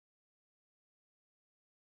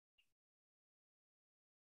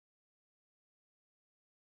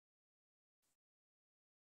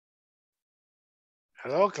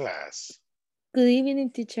Hello, class. Good evening,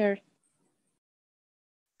 teacher.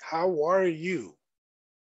 How are you?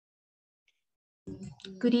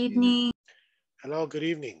 Good evening. Hello, good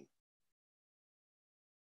evening.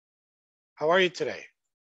 How are you today?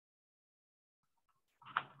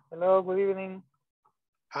 Hello, good evening.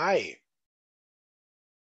 Hi.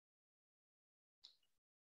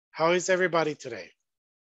 How is everybody today?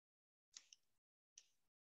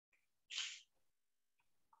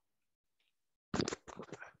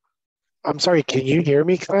 I'm sorry, can you hear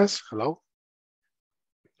me, class? Hello?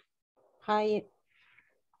 Hi.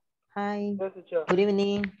 Hi. Yes, teacher. Good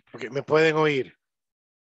evening. Okay, ¿me pueden oír?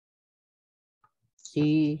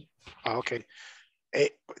 Sí. Ah, ok.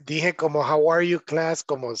 Dije como how are you, class,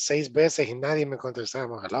 como 6 veces y nadie me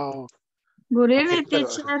contestaba. Hello. Good Okay, evening, pero,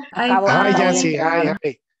 teacher. Acabo, hi, acabo de Yancy. Hi, entrar.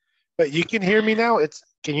 hi. But you can hear me now?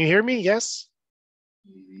 Can you hear me? Yes?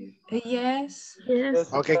 Yes.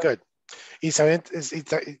 Yes. Okay, good. Y saben qué es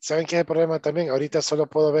el problema también. Ahorita solo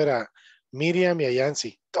puedo ver a Miriam y a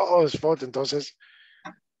Yancy. Todos fotos, entonces.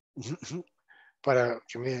 Para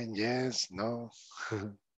que me digan yes, no.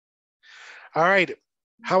 All right.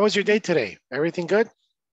 How was your day today? Everything good?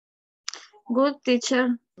 Good,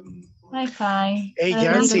 teacher. I'm fine. Hey, A little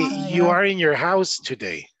Yancy, tired. you are in your house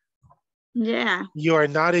today. Yeah. You are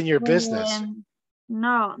not in your business.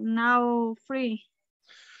 No, now free.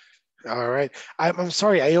 All right. I'm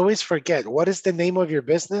sorry. I always forget. What is the name of your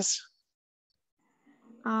business?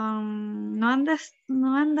 No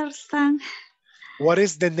understand. What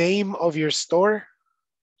is the name of your store?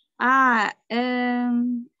 Maros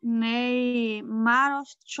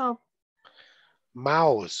shop.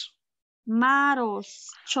 Mouse. Maros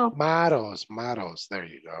shop. Maros. There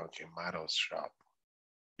you go. Okay, Maros shop.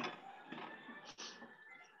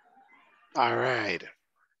 All right.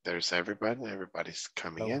 There's everybody. Everybody's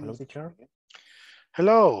coming in. Hello, teacher.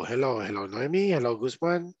 Hello, Noemi. Hello,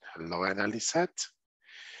 Guzman. Hello, Annalisette.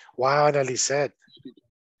 Wow, Annalisette.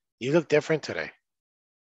 You look different today.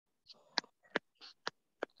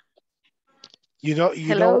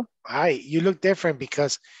 Hi, you look different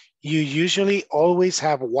because you usually always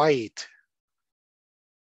have white.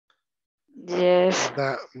 Yes.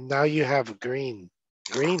 Now you have green.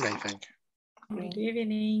 Green, I think. Good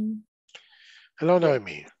evening. Hello,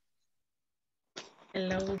 Noemi.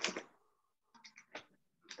 Hello.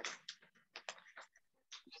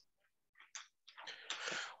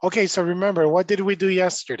 Okay, so remember, what did we do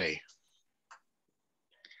yesterday?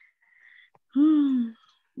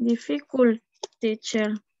 Difficult,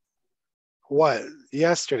 teacher. What?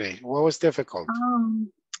 Yesterday, what was difficult?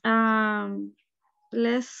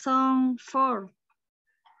 Lesson 4.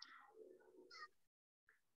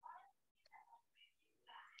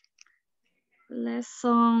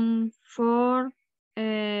 Lesson 4.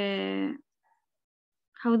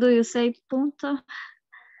 How do you say punto?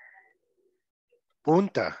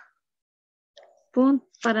 Punta.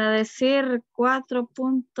 Para decir 4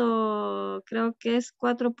 creo que es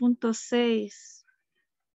 4.6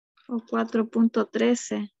 o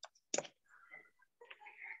 4.13.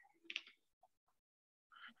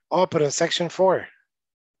 Oh, pero en section 4.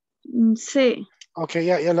 Sí. Ok,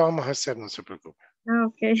 ya lo vamos a hacer, no se preocupe.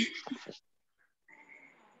 Ok.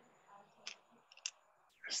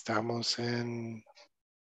 Estamos en...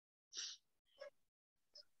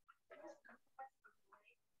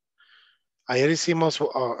 Ayer hicimos...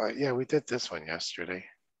 yeah, we did this one yesterday.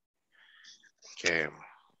 Okay.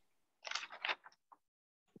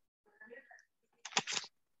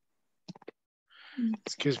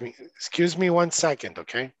 Excuse me 1 second,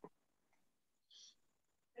 okay?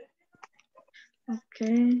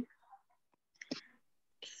 Okay.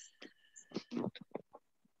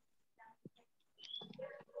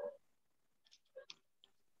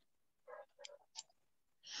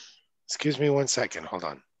 Excuse me 1 second, hold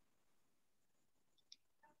on.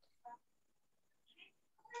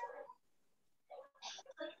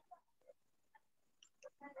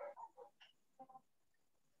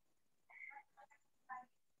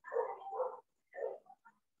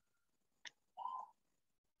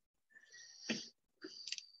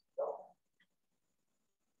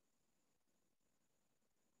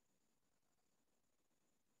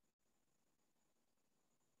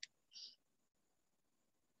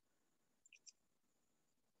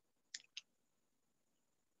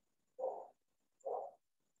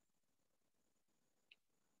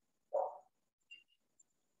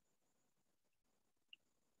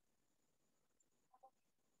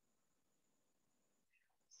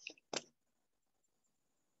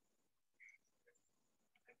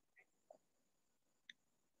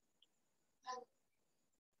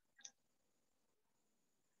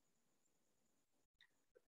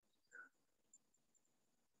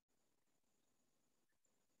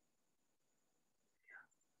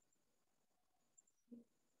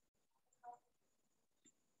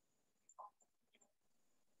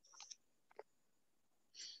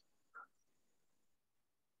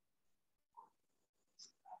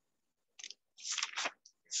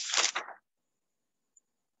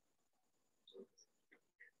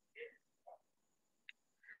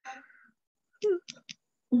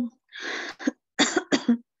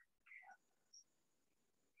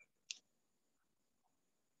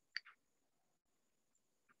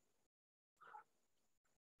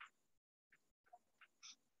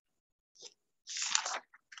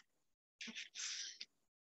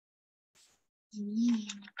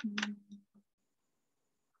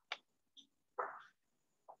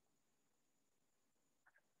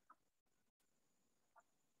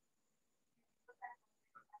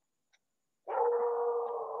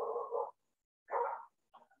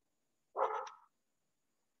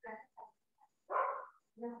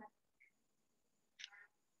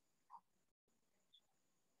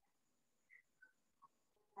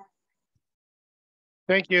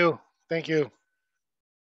 Thank you. Thank you.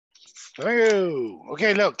 Oh,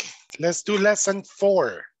 okay, look, let's do lesson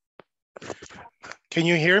 4. Can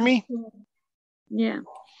you hear me? Yeah.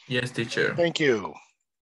 Yes, teacher. Thank you.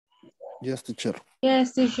 Yes, teacher.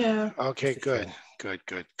 Yes, teacher. Okay, good.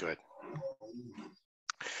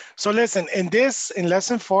 So listen, in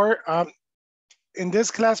lesson 4, in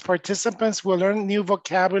this class, participants will learn new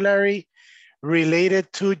vocabulary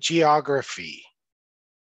related to geography.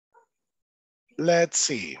 Let's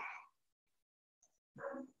see.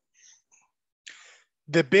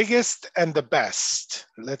 The biggest and the best.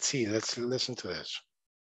 Let's see, let's listen to this.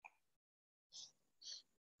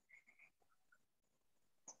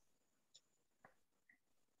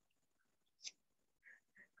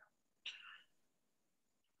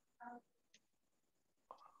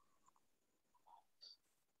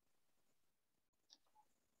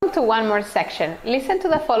 To one more section. Listen to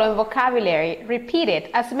the following vocabulary. Repeat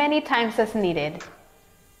it as many times as needed.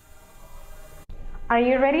 Are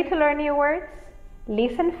you ready to learn new words?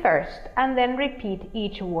 Listen first and then repeat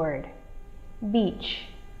each word. Beach,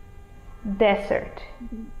 desert,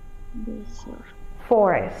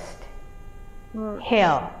 forest,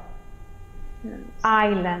 hill,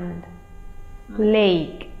 island,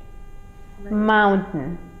 lake,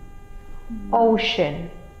 mountain,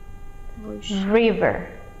 ocean, river,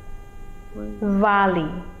 valley,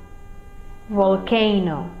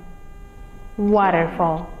 volcano,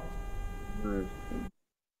 waterfall,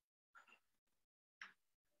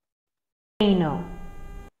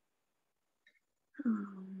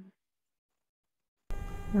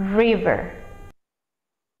 river,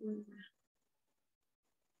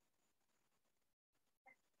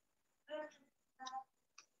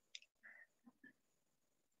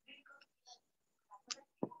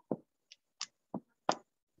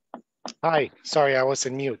 Hi, sorry, I was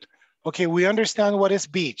in mute. Okay, we understand what is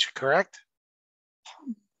beach, correct?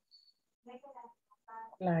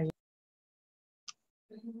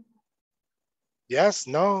 Yes,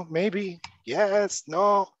 no, maybe. Yes,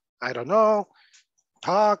 no, I don't know.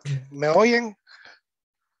 Talk, ¿me oyen?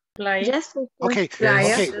 Yes. Okay,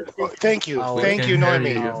 Playa. okay, thank you,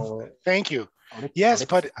 Noemi. Thank you. Yes,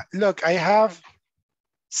 but look, I have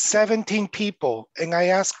 17 people and I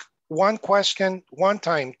ask one question, one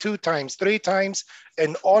time, 2 times, 3 times,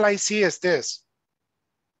 and all I see is this.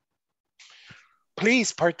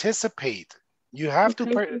 Please participate. You have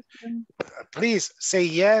to, please say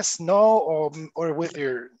yes, no, or with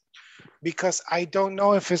your, because I don't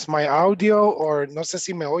know if it's my audio or no sé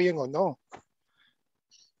si me oyen o no.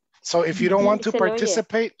 So if you don't want to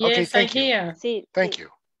participate, okay, thank you. Thank you.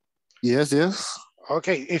 Yes, yes.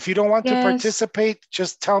 Okay, if you don't want to Yes. participate,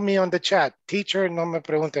 just tell me on the chat. Teacher, no me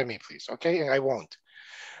pregunte a mí, please, okay? And I won't.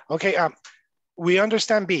 Okay, we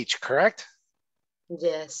understand beach, correct?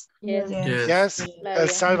 Yes. Yes, El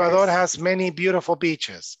Salvador has many beautiful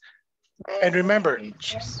beaches. And remember,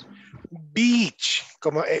 beach,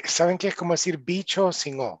 como, ¿saben qué es como decir bicho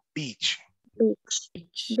sin o? Beach.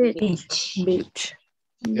 Beach.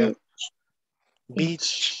 Yeah.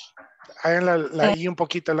 Beach. Hagan la I un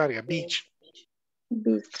poquito larga, beach.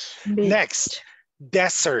 Next,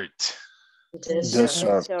 desert.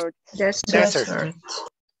 Desert. Desert.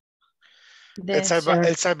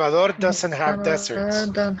 El Salvador doesn't have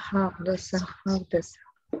deserts. Doesn't have desert.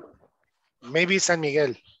 Maybe San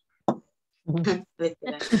Miguel.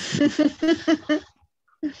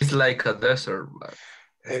 It's like a desert, but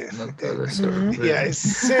it's not a desert. Really. Yeah, it's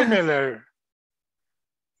similar,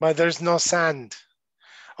 but there's no sand.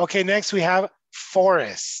 Okay, next we have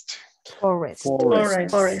forest. Forest.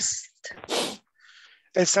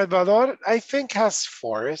 El Salvador, I think, has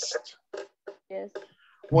forest. Yes.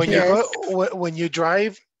 When you go, when you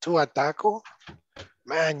drive to Ataco,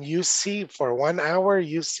 man, you see for 1 hour,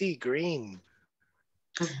 you see green.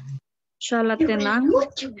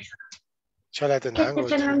 Chalatenango. Chalatenango.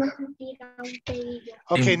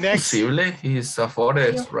 Okay, next. Impossible is a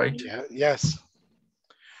forest, right? Yeah, yes.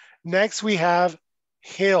 Next we have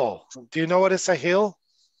hill. Do you know what is a hill?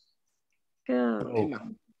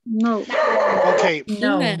 No. Okay.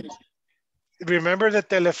 No. Remember the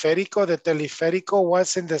teleférico? The teleférico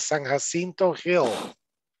was in the San Jacinto Hill.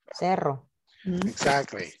 Cerro.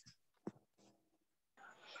 Exactly.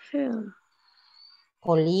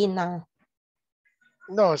 Colina.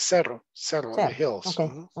 No, cerro, the Cerro. hills. Okay,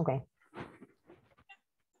 Mhm. okay.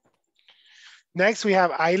 Next, we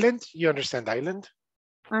have island. You understand island?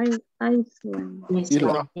 Iceland.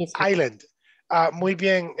 No, It's- island. Muy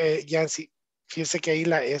bien, Yancy. Fíjese que ahí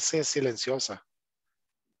la S es silenciosa.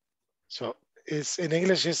 So, in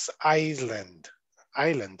English is island.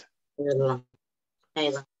 Island. Island.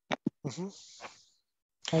 Ujú.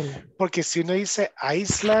 Island. Porque si uno dice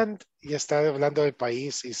Iceland, ya está hablando del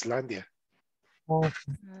país Islandia. Oh,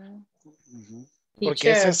 Ujú.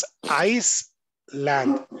 Porque ese es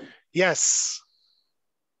Iceland. Yes.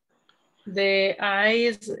 The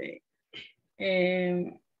eyes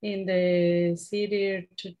in the city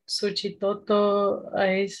Suchitoto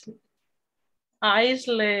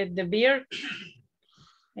isle the beer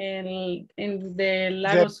in the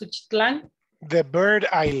lago Suchitlan. The Bird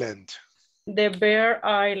Island. The Bear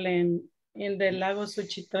Island in the lago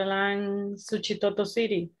Suchitlan, Suchitoto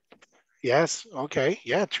city. Yes, okay,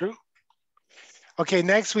 yeah, true. Okay,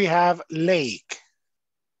 next we have lake.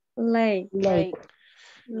 Lake. lake.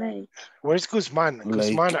 Lake. Where's Guzman? Lake.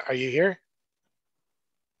 Guzman, are you here?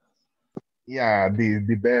 Yeah,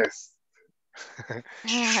 the best.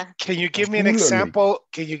 Can you give me an Lake. example?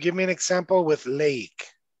 Can you give me an example with lake?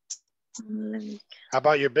 Lake. How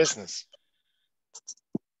about your business?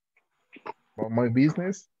 About my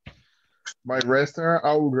business, my restaurant,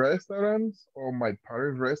 our restaurant or my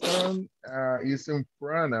parents' restaurant is in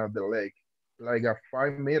front of the lake, like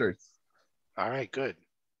 5 meters. All right, good.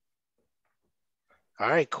 All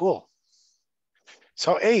right, cool.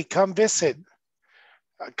 So, hey, come visit.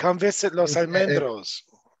 Come visit Los Almendros.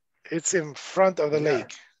 It's in front of the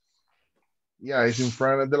lake. Yeah, it's in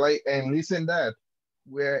front of the lake. And listen that,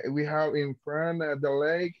 we have in front of the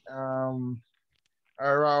lake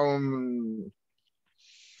around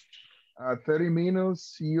 30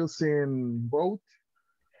 minutes using boat.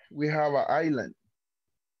 We have an island.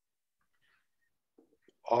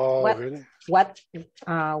 Oh, What? really?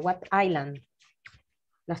 What island?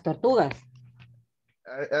 Las Tortugas.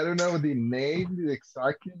 I don't know the name, the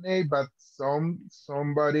exact name, but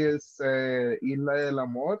somebody say Isla del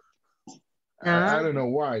Amor. I don't know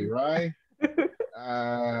why, right?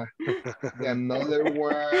 The another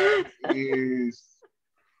one is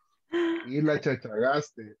Isla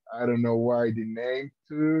Chachagaste. I don't know why the name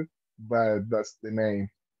too, but that's the name.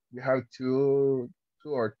 We have two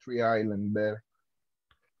or three islands there.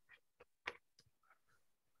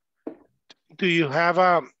 Do you have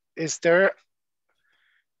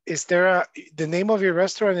the name of your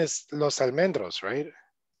restaurant is Los Almendros, right?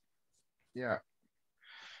 Yeah.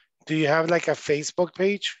 Do you have like a Facebook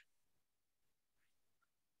page?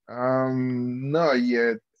 Not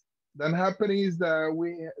yet. That happening is that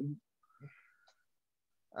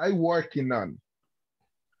I working on.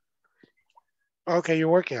 Okay, you're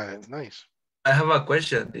working on it. Nice. I have a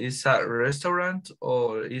question. Is a restaurant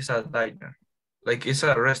or is a diner? Like it's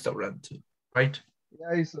a restaurant, right?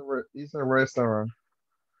 Yeah, it's a restaurant.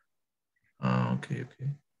 Oh, okay.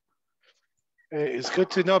 It's good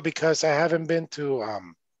to know because I haven't been to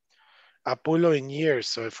Apulo in years.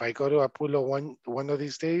 So if I go to Apulo one of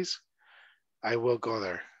these days, I will go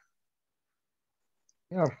there.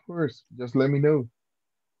 Yeah, of course. Just let me know.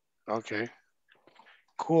 Okay.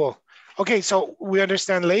 Cool. Okay, so we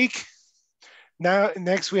understand lake. Now,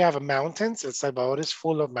 next we have mountains. El Salvador is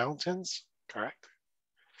full of mountains, correct?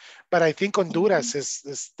 But I think Honduras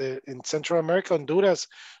is in Central America, Honduras,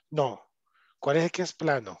 no. ¿Cuál es el que es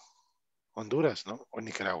plano? Honduras, ¿no? O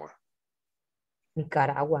Nicaragua.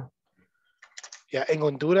 Nicaragua. Yeah, and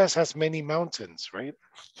Honduras has many mountains, right?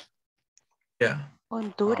 Yeah.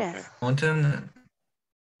 Honduras. Okay. Mountain.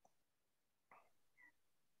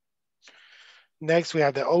 Next, we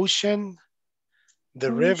have the ocean,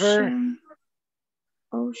 the river.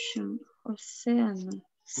 Ocean, Océano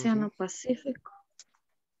Pacífico.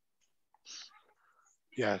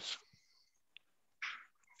 Yes.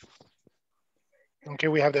 Okay,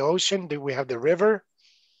 we have the ocean, then we have the river.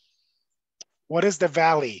 What is the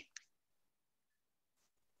valley?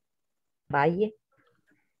 Valle.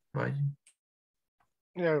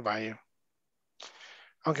 Yeah, el valle.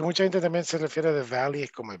 Aunque mucha gente también se refiere a the valley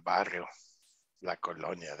como el barrio, la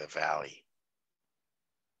colonia, the valley.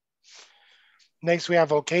 Next, we have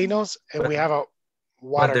volcanoes, and we have a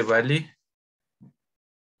water. But the valley?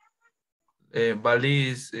 Valley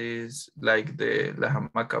is like the La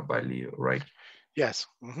Hamaca Valley, right? Yes,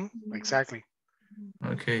 exactly.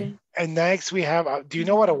 Okay. And next we have, do you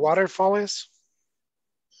know what a waterfall is?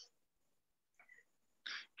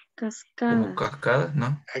 Cascada. Cascada,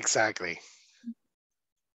 no? Exactly.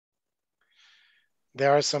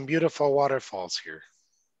 There are some beautiful waterfalls here.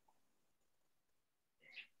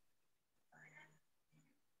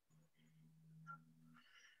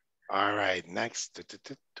 All right, next.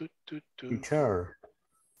 Teacher.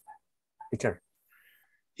 Teacher.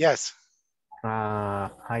 Yes.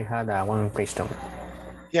 I had one question.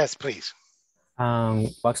 Yes, please.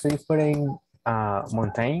 What's the difference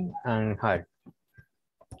mountain and hill?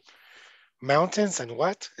 Mountains and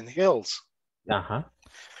what? And hills. Uh-huh.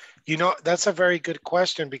 You know, that's a very good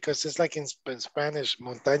question because it's like in Spanish,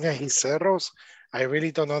 montaña y cerros. I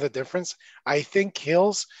really don't know the difference. I think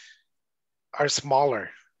hills are smaller.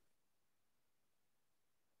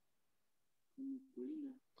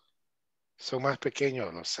 Son más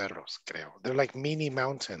pequeños los cerros, creo. They're like mini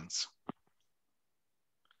mountains.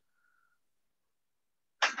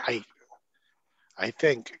 I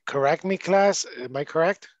think. Correct me, class. Am I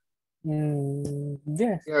correct?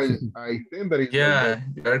 Yes. Yeah, I think that is Yeah,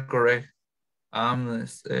 you are correct. I'm a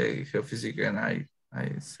geophysics and I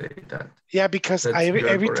say that. Yeah, because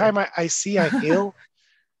every time I see a hill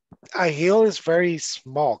is very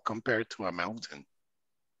small compared to a mountain.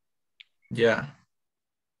 Yeah.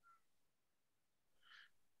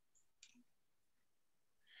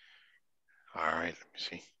 All right, let me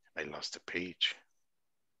see. I lost the page.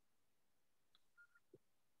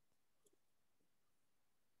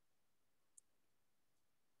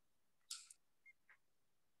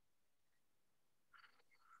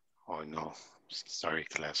 Oh no, sorry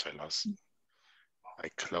class, I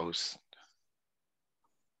closed.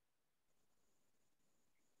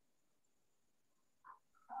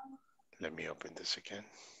 Let me open this again.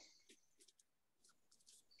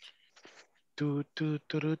 Do do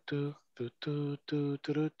do do do do do do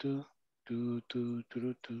do do do do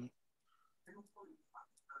do do.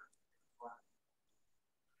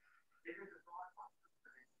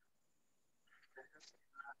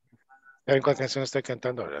 ¿Saben cuál canción estoy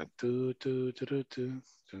cantando ahora?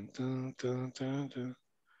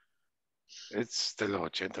 It's de los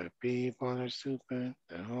 80. People are stupid.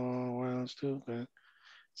 The whole world's stupid.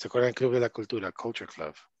 ¿Se acuerdan del Club de la Cultura? Culture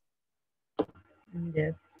Club.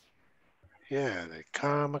 Yes. Yeah, they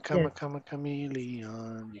come,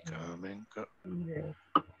 chameleon. You come and go. Yes.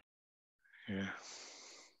 Yeah.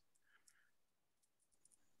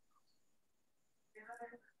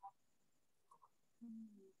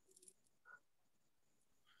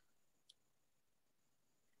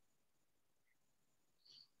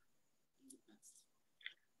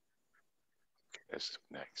 That's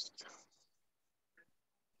next.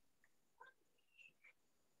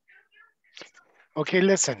 Okay,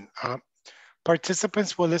 listen.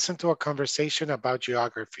 Participants will listen to a conversation about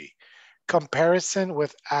geography. Comparison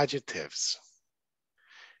with adjectives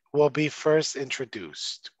will be first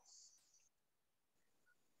introduced.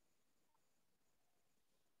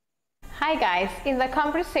 Hi guys, in the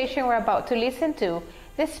conversation we're about to listen to,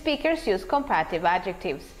 the speakers use comparative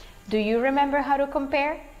adjectives. Do you remember how to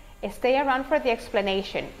compare? Stay around for the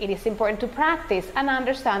explanation. It is important to practice and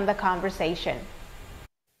understand the conversation.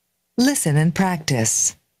 Listen and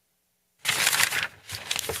practice.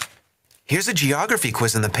 Here's a geography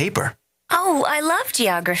quiz in the paper. Oh, I love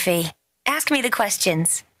geography. Ask me the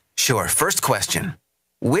questions. Sure, first question.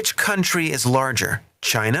 Which country is larger,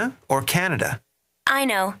 China or Canada? I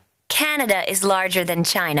know. Canada is larger than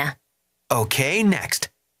China. Okay, next.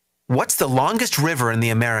 What's the longest river in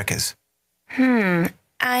the Americas?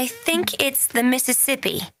 I think it's the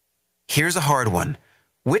Mississippi. Here's a hard one.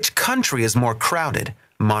 Which country is more crowded,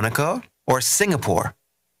 Monaco or Singapore?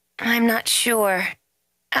 I'm not sure.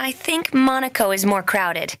 I think Monaco is more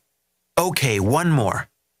crowded. Okay, one more.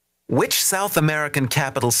 Which South American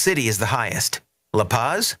capital city is the highest? La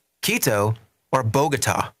Paz, Quito, or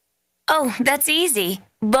Bogota? Oh, that's easy.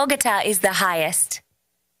 Bogota is the highest.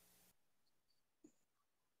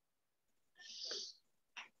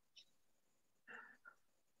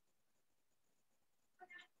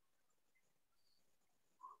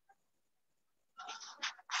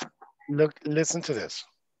 Look, listen to this.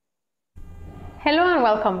 Hello and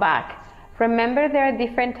welcome back. Remember there are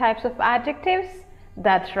different types of adjectives?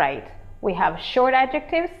 That's right. We have short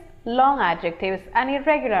adjectives, long adjectives, and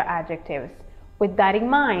irregular adjectives. With that in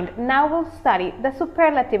mind, now we'll study the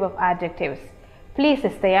superlative of adjectives. Please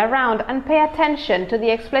stay around and pay attention to the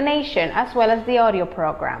explanation as well as the audio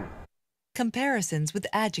program. Comparisons with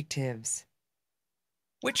adjectives.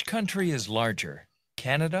 Which country is larger,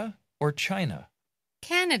 Canada or China?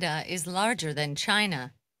 Canada is larger than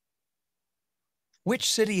China.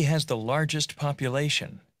 Which city has the largest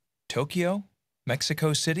population, Tokyo,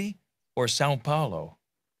 Mexico City, or Sao Paulo?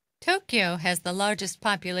 Tokyo has the largest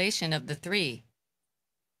population of the three.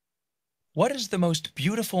 What is the most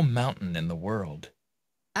beautiful mountain in the world?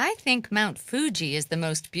 I think Mount Fuji is the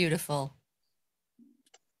most beautiful.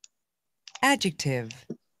 Adjective.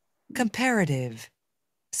 Comparative.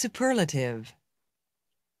 Superlative.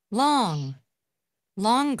 Long,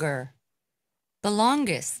 longer, the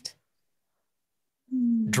longest.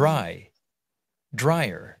 Dry,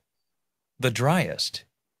 drier, the driest.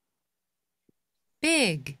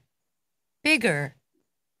 Big, bigger,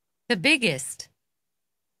 the biggest.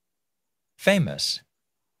 Famous,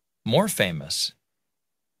 more famous,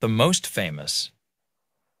 the most famous.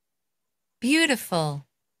 Beautiful,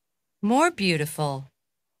 more beautiful,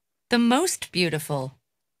 the most beautiful.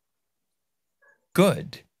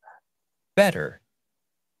 Good, better,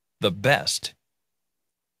 the best.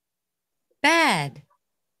 Bad,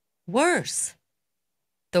 worse,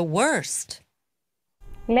 the worst.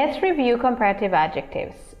 Let's review comparative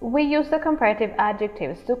adjectives. We use the comparative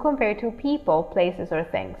adjectives to compare two people, places, or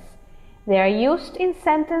things. They are used in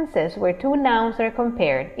sentences where two nouns are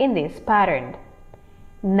compared in this pattern.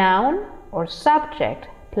 Noun or subject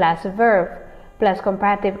plus verb plus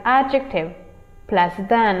comparative adjective plus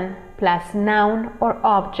than plus noun or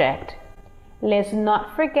object. Let's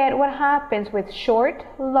not forget what happens with short,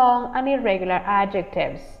 long, and irregular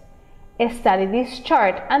adjectives. Study this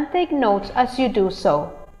chart and take notes as you do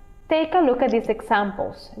so. Take a look at these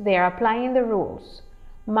examples. They are applying the rules.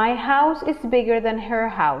 My house is bigger than her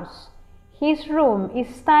house. His room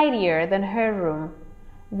is tidier than her room.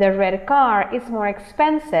 The red car is more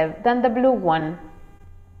expensive than the blue one.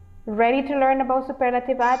 Ready to learn about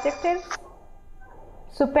superlative adjectives?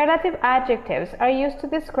 Superlative adjectives are used to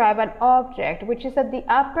describe an object which is at the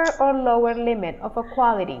upper or lower limit of a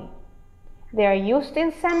quality. They are used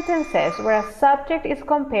in sentences where a subject is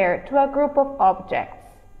compared to a group of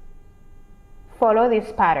objects. Follow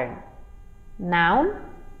this pattern. Noun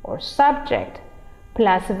or subject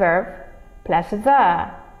plus verb plus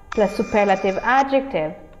the plus superlative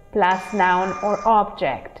adjective plus noun or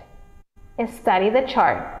object. Study the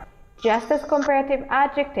chart. Just as comparative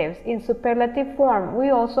adjectives in superlative form, we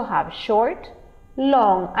also have short,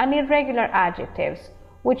 long, and irregular adjectives,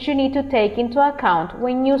 which you need to take into account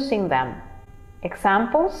when using them.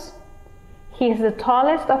 Examples: he is the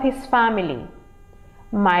tallest of his family.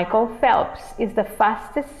 Michael Phelps is the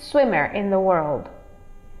fastest swimmer in the world.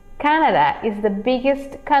 Canada is the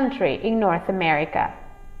biggest country in North America.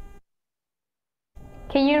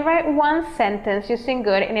 Can you write one sentence using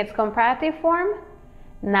good in its comparative form?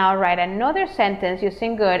 Now write another sentence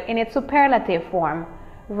using good in its superlative form.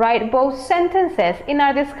 Write both sentences in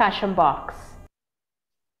our discussion box.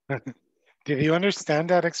 Did you understand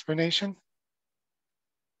that explanation?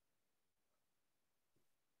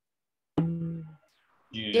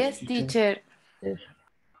 Yes, teacher.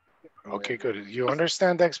 Okay, good. You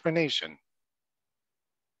understand the explanation?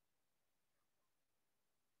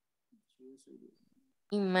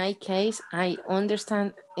 In my case, I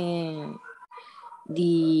understand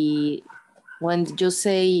the when you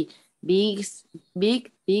say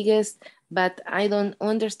biggest, but I don't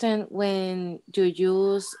understand when you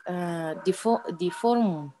use the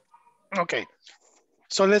form. Okay,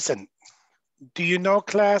 so listen. Do you know,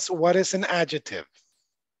 class, what is an adjective?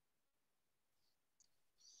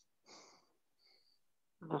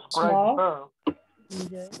 Small.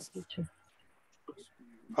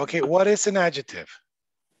 Okay, what is an adjective?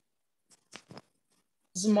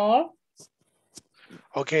 Small.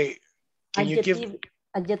 Okay, can you give...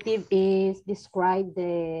 Adjective is describe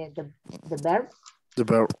the verb. The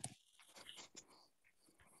verb.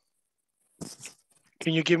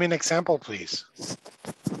 Can you give me an example, please?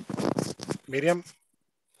 Miriam?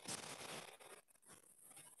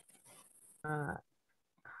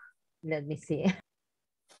 Let me see.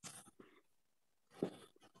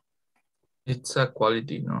 It's a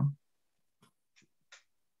quality, no?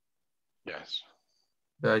 Yes.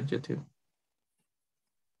 The adjective.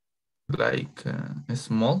 Like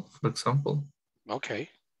small, for example. Okay.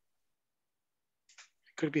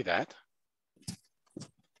 It could be that.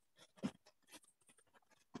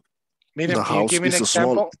 Miriam, can you give me an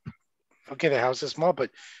example? Okay, the house is small, but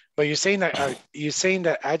you're saying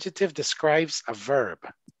that adjective describes a verb.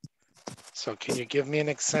 So can you give me an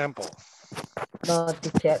example? No,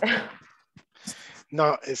 teacher.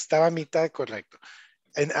 No, estaba a mitad correcto.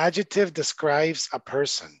 An adjective describes a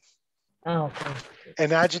person. Oh, okay.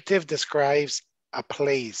 An adjective describes a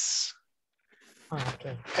place. Oh,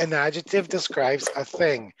 okay. An adjective describes a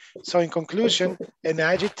thing. So in conclusion, an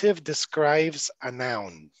adjective describes a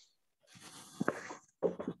noun.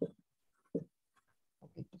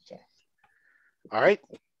 All right,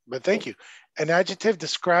 but thank you. An adjective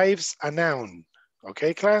describes a noun.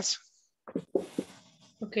 Okay, class?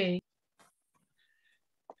 Okay.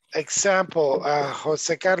 Example,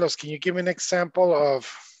 Jose Carlos, can you give me an example of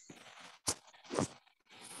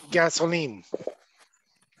gasoline?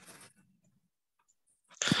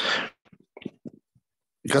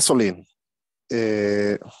 gasoline.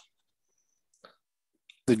 The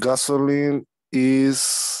gasoline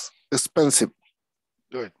is expensive.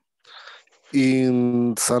 Good.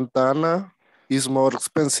 In Santa Ana, is more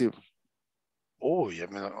expensive. Oh, yeah.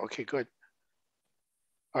 Okay, good.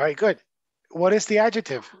 All right, good. What is the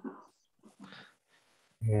adjective?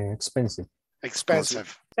 Expensive.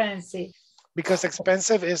 Expensive. Fancy. Because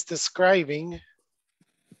expensive is describing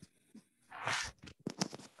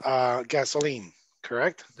gasoline,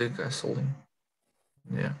 correct? The gasoline.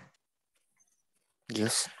 Yeah.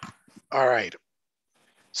 Yes. All right.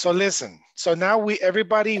 So listen. So now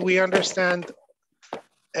everybody we understand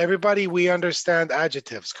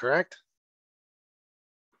adjectives, correct?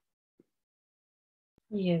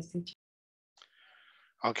 Yes, teacher.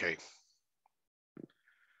 Okay.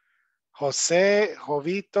 José,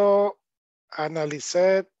 Jovito, Ana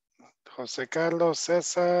Lisette, José Carlos,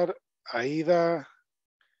 César, Aida,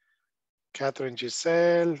 Catherine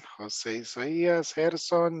Giselle, José Isaías,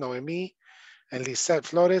 Gerson, Noemí, and Lisette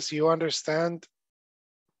Flores. You understand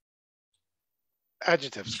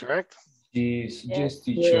adjectives, correct? Yes,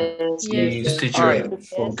 teacher. Yes. All right,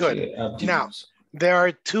 For good. the Now, adjectives. there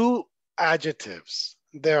are two adjectives.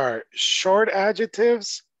 There are short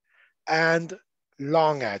adjectives and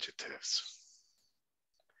long adjectives.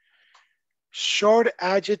 Short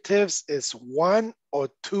adjectives is 1 or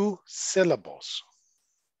 2 syllables.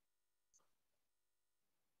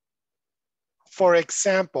 For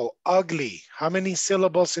example, ugly. How many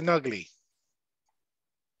syllables in ugly?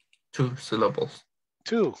 2 syllables.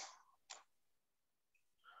 2.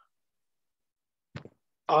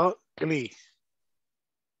 Ugly.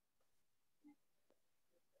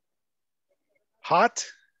 Hot?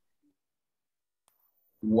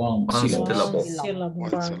 One syllable.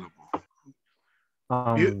 One syllable.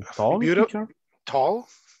 Tall, teacher? Tall?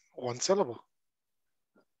 1 syllable.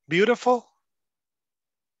 Beautiful?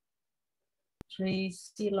 3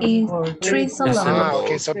 syllables. 3 syllables.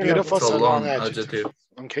 Okay, so beautiful is a long adjective.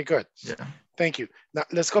 Okay, good. Yeah. Thank you. Now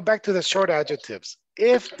let's go back to the short adjectives.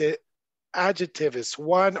 If the adjective is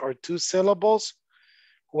 1 or 2 syllables,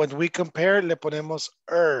 when we compare, le ponemos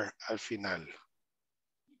al final.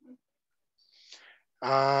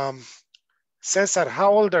 Cesar,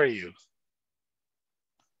 how old are you?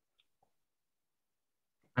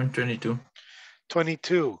 I'm 22.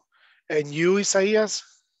 22. And you, Isaías?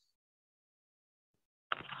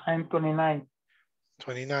 I'm 29.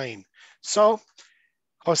 29. So,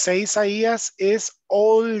 José Isaías is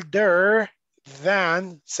older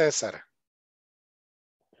than César.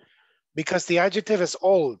 Because the adjective is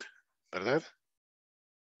old, ¿verdad?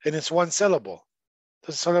 And it's 1 syllable.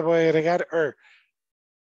 Entonces solo voy a agregar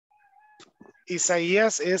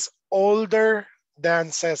Isaías is older than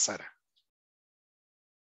César.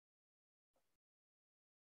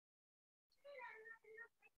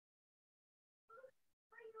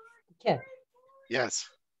 Yeah. Yes.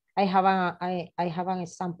 I have an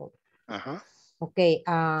example. Okay,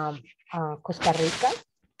 Costa Rica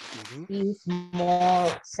is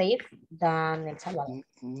more safe than El Salvador.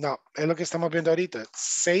 No, es lo que estamos viendo ahorita.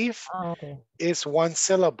 Safe is 1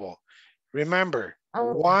 syllable. Remember,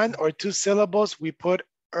 1 or 2 syllables, we put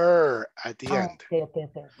at the end. Okay.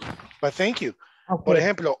 But thank you. Por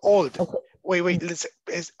ejemplo, old. Wait,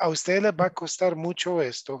 a ustedes les va a costar mucho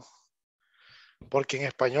esto, porque en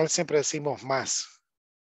español siempre decimos más.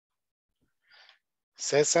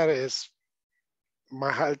 César es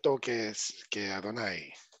más alto que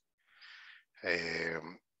Adonai.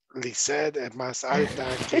 Lisette es más alta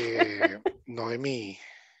que Noemí.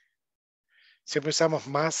 Siempre usamos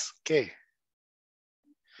más que.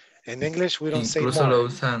 En English we don't say Incluso more. lo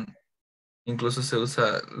usan, incluso se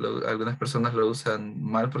usa, algunas personas lo usan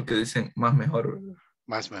mal porque dicen más mejor.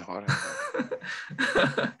 Más mejor.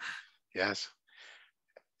 Yes.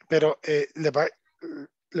 Pero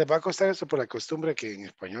le va a costar eso por la costumbre que en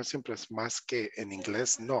español siempre es más que, en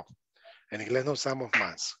inglés no. En inglés no usamos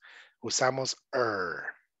más. Usamos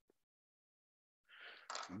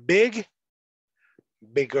Big,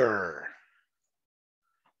 bigger.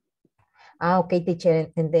 Okay,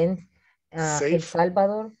 teacher. And then El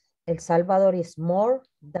Salvador is more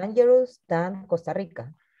dangerous than Costa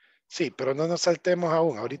Rica. Sí, pero no nos saltemos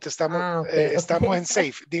aún. Ahorita estamos, estamos en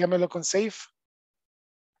safe. Dígamelo con safe.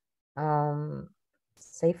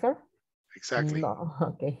 Safer? Exactly. No,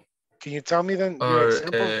 okay. Can you tell me then your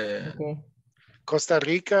example? Okay. Costa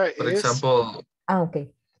Rica for is... example...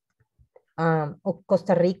 Okay.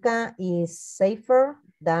 Costa Rica is safer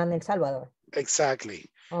than El Salvador. Exactly.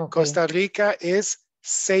 Okay. Costa Rica is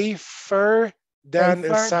safer than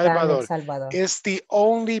El Salvador. It's the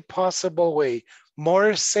only possible way.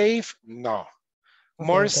 More safe? No.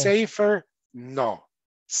 More safer? No.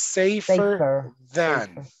 Safer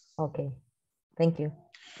than. Safer. Okay. Thank you.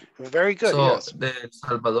 Very good, So yes. the El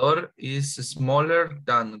Salvador is smaller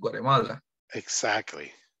than Guatemala.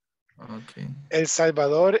 Exactly. Okay. El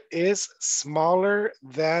Salvador is smaller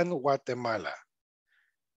than Guatemala.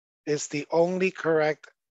 It's the only correct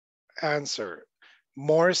answer.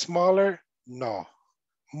 More smaller? No.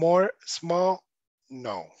 More small?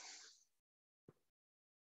 No.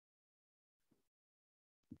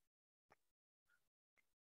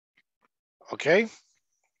 Okay?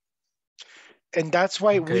 And that's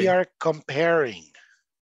why we are comparing.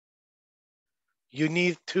 You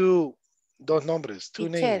need dos nombres, two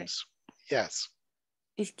names. Yes.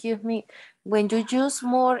 Excuse me. When you use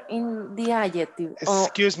more in the adjective.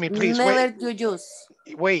 Excuse me, please. Never you use.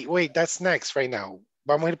 Wait, that's next right now.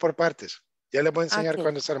 Vamos a ir por partes. Ya les voy a enseñar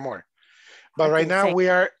cuándo usar more. But right now we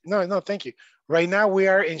are, no, thank you. Right now we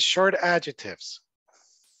are in short adjectives.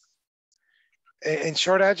 In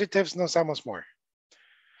short adjectives no usamos more.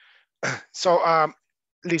 So,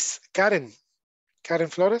 Liz, Karen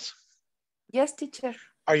Flores? Yes, teacher.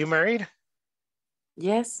 Are you married?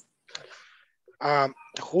 Yes.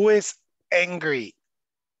 Who is angry?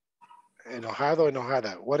 Enojado,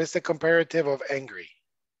 enojada. What is the comparative of angry?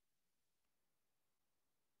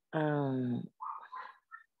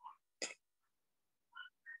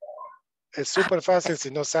 Es súper fácil si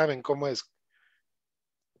no saben cómo es.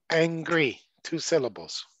 Angry, 2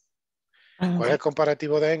 syllables. ¿Cuál es el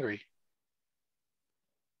comparativo de angry?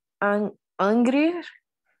 Angrier?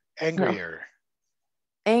 Angrier.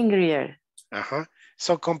 No. Angrier. Uh-huh.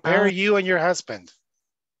 So compare you and your husband.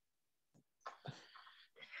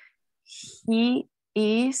 He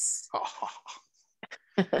is...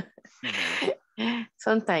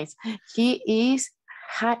 Sometimes. He is...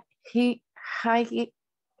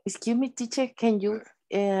 Excuse me, teacher, can you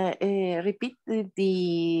repeat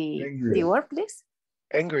the word, please?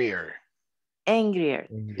 Angrier. Angrier.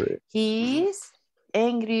 He is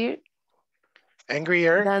angrier.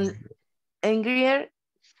 Angrier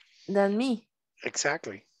than me.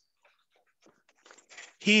 Exactly.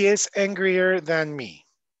 He is angrier than me.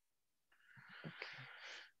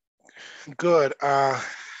 Good.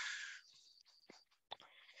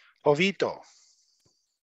 Jovito.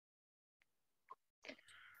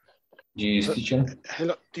 Yes, teacher.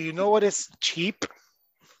 Hello. Do you know what is cheap?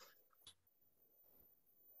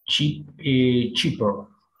 Cheaper.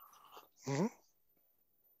 Mm-hmm.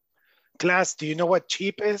 Class, do you know what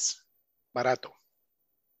cheap is? Barato.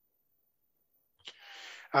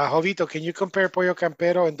 Jovito, can you compare pollo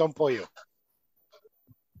campero and Don Pollo?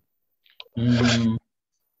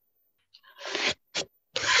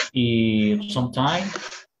 Sometimes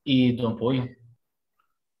Don Pollo.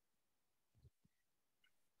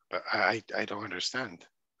 I don't understand.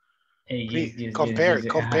 Please, yes,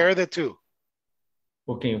 compare the two.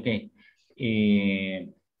 Okay.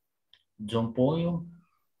 Don Pollo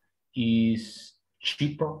is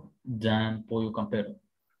cheaper than pollo campero.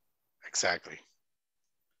 Exactly.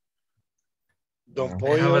 Don I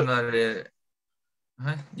Pollo. have another.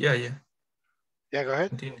 Yeah. Yeah, go ahead.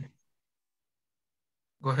 Continue.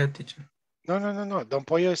 Go ahead, teacher. No. Don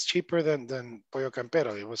Pollo is cheaper than pollo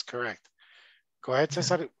campero. It was correct. Go ahead,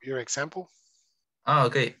 Cesar, your example.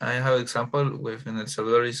 Okay. I have example with in El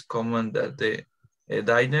Salvador is common that the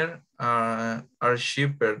diner are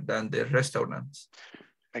cheaper than the restaurants.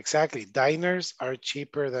 Exactly. Diners are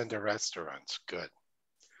cheaper than the restaurants. Good.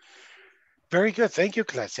 Very good. Thank you,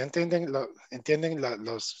 class. ¿Ya entienden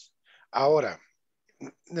los... Ahora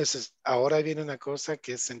viene una cosa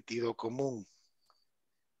que es sentido común.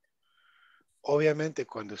 Obviamente,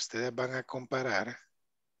 cuando ustedes van a comparar,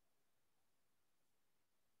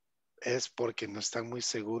 es porque no están muy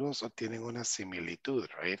seguros o tienen una similitud,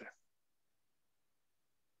 right?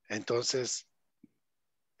 Entonces,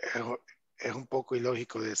 es un poco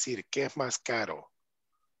ilógico decir, ¿qué es más caro?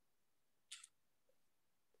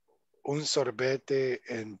 ¿Un sorbete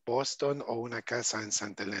en Boston o una casa en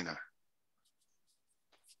Santa Elena?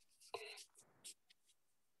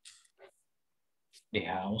 The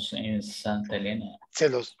house in Santa Elena.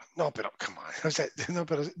 No, pero, come on. O sea,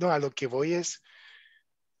 no, a lo que voy es...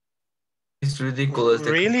 It's ridiculous.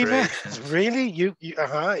 Really, man? Really?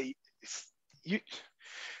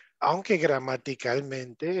 Aunque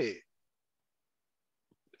gramaticalmente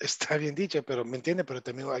está bien dicho, pero me entiende, pero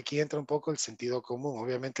también aquí entra un poco el sentido común.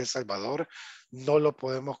 Obviamente El Salvador no lo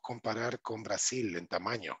podemos comparar con Brasil en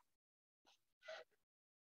tamaño.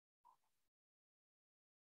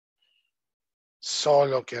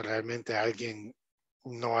 Solo que realmente alguien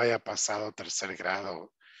no haya pasado 3er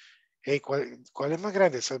grado. Hey, ¿cuál es más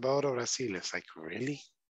grande, Salvador o Brasil? Es like, really?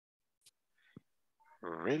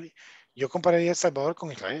 Really? Yo compararía El Salvador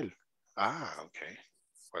con Israel. Ah, ok.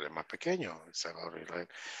 ¿Cuál es más pequeño? El Salvador y Israel.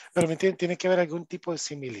 Pero ¿me entienden? Tiene que haber algún tipo de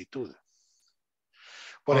similitud.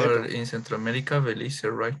 Por ejemplo, in Centroamérica, Belize,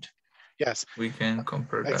 right? yes. We can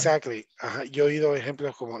compare that. Exactly. Ajá. Yo he oído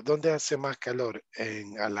ejemplos como, ¿dónde hace más calor?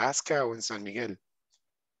 ¿En Alaska o en San Miguel?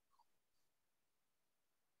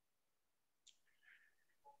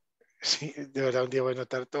 Sí, de verdad un día voy a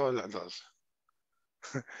notar todas las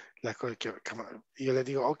cosas que... Y yo les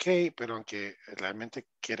digo, ok, pero aunque realmente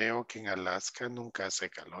creo que en Alaska nunca hace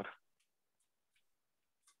calor.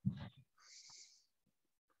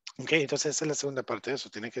 Ok, entonces esa es la segunda parte de eso.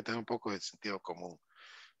 Tiene que tener un poco de sentido común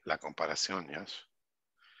la comparación, ¿ya?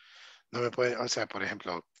 No me puede, o sea, por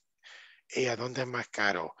ejemplo, ¿a dónde es más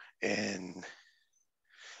caro? ¿En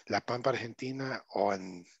La Pampa Argentina o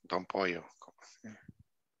en Don Pollo?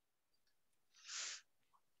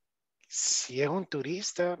 Si es un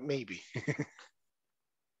turista, maybe.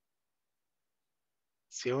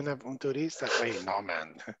 Si es un turista, hey, no,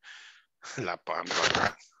 man. La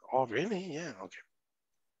Pampa. Oh, really? Yeah, okay.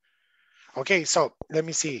 Okay, so let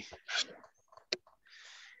me see.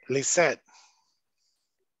 Lisette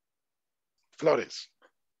Flores.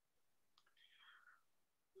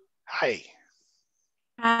 Hi.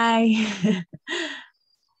 Hi.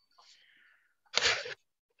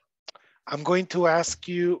 I'm going to ask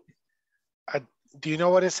you, do you know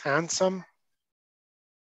what is handsome?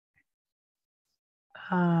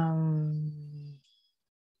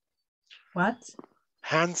 What?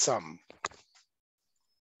 Handsome.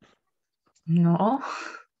 No.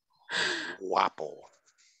 Guapo.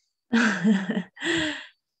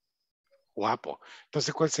 Guapo.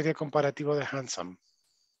 Entonces, ¿cuál sería el comparativo de handsome?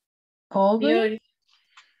 Ugly.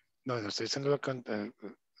 No, no estoy diciendo lo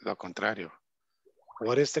contrario.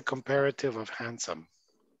 What is the comparative of handsome?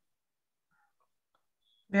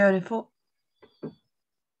 Beautiful.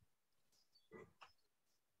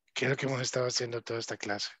 ¿Qué es lo que hemos estado haciendo toda esta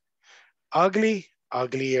clase? Ugly,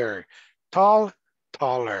 uglier. Tall,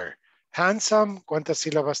 taller. Handsome, ¿cuántas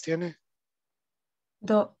sílabas tiene?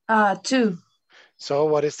 Two. So,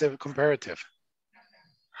 what is the comparative?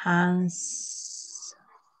 Handsome.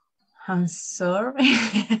 Es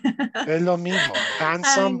lo mismo.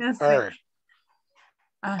 Handsome, no sé.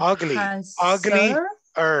 Ugly, ugly,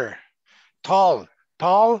 Tall,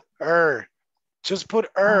 taller. Just put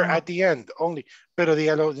at the end only. Pero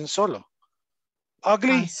dígalo de un solo.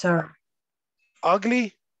 Ugly,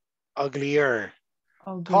 ugly, uglier.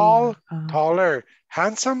 Tall, taller.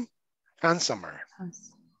 Handsome, handsomer.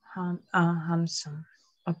 Handsome.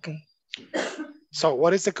 Okay. So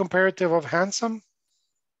what is the comparative of handsome?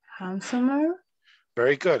 Handsomer.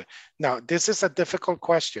 Very good. Now, this is a difficult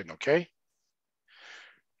question, okay?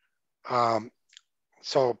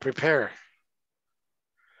 So prepare.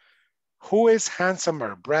 Who is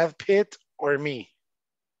handsomer, Brad Pitt or me?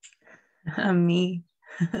 Me.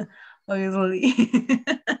 Obviously.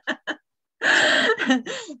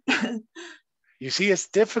 You see, it's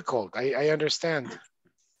difficult. I understand.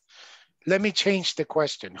 Let me change the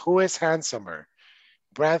question. Who is handsomer,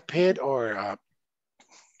 Brad Pitt or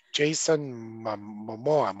Jason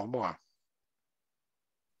Momoa?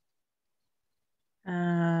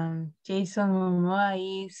 Jason Momoa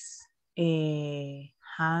is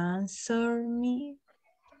handsome.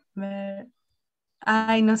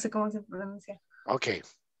 Ay, no sé cómo se pronuncia. Ok.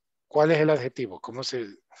 ¿Cuál es el adjetivo? ¿Cómo se...?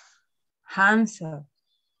 Handsome.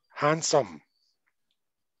 Handsome.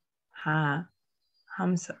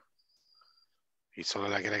 Handsome. Y solo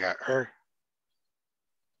le agrega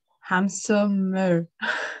Handsomer.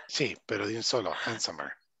 Sí, pero de un solo.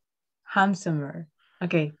 Handsomer. Handsomer.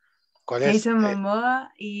 Ok. ¿Cuál es? Jason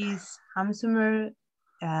Momoa is handsomer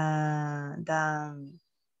than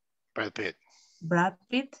Brad Pitt.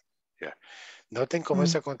 Yeah. Noten cómo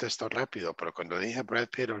se contestó rápido, pero cuando dije Brad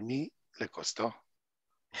Pitt or me, le costó.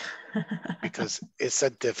 Because it's a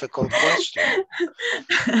difficult question.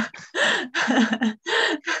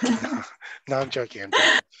 No, I'm joking.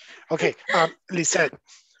 Okay, Lisette,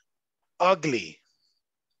 ugly,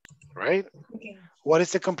 right? Okay. What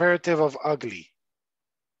is the comparative of ugly?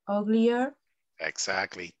 Uglier.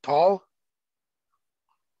 Exactly. Tall?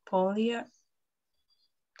 Polar.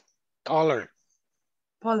 Taller.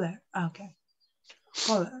 Polar. Okay.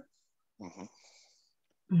 Polar.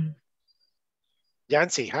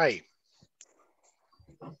 Yancy, hi.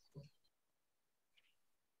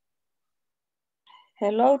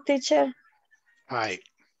 Hello, teacher. Hi.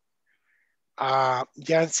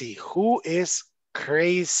 Yancy, who is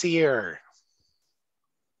crazier?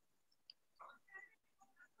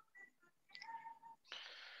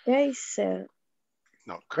 Crazier.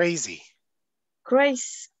 No, crazy.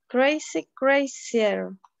 Crazier.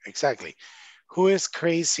 Exactly. Who is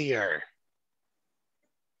crazier?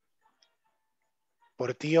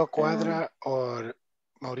 Portillo Cuadra or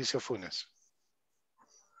Mauricio Funes?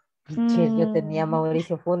 Yo tenía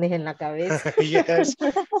Mauricio Funes en la cabeza. Yes.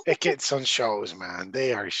 Es que son shows, man.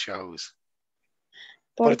 They are shows.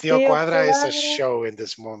 Portillo Portillo Cuadra is a Cuadra. show in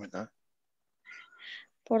this moment, huh?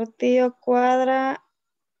 Portillo Cuadra.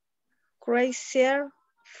 Crazier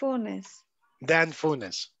Funes. Dan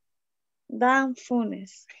Funes. Dan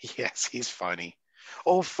Funes. Yes, he's funny.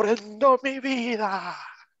 Ofrendo mi vida.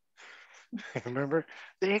 Remember?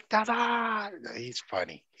 Dictador. He's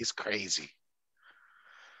funny. He's crazy.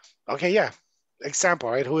 Okay, yeah. Example,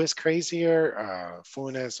 right? Who is crazier?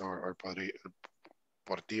 Funes or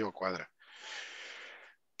Portillo Cuadra?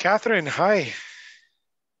 Catherine, hi.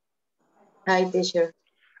 Hi, teacher.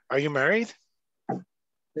 Are you married?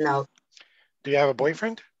 No. Do you have a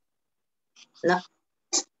boyfriend? No.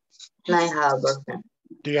 I have a boyfriend.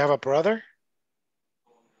 Do you have a brother?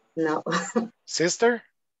 No. Sister?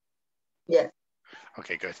 Yeah.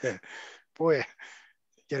 Okay, good. Boy,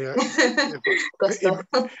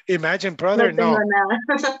 imagine brother, no.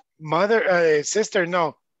 Mother, sister,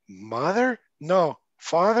 no. Mother, no.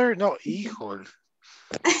 Father, no. Hijo.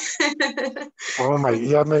 Oh my,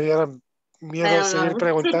 ya me dieron miedo seguir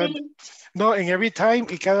preguntando. No, en every time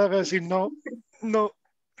y cada vez decir no, no,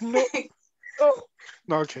 no, no.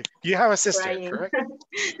 No, okay. You have a sister, Crying. Correct?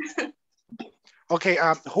 Okay,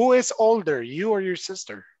 who is older, you or your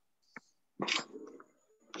sister?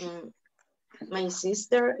 My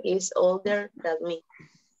sister is older than me.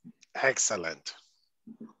 Excellent.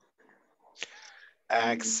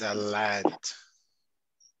 Excellent.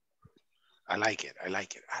 I like it. I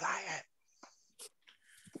like it. I like it.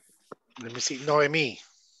 Let me see. Noemi.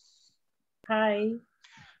 Hi.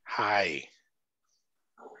 Hi.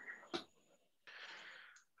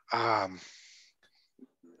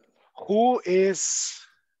 Who is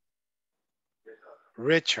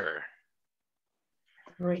richer?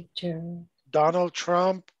 Richard. Donald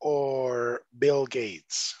Trump or Bill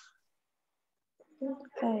Gates?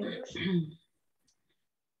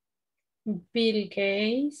 Bill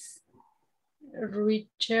Gates,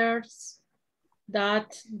 Richards,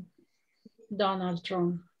 that Donald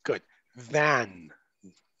Trump. Good. Than.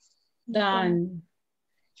 Dan.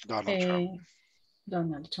 Donald Trump.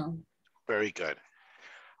 Donald Trump. Very good.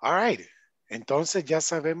 All right. Entonces ya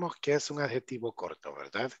sabemos qué es un adjetivo corto,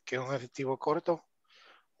 ¿verdad? ¿Qué es un adjetivo corto?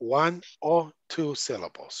 One or two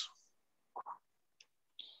syllables.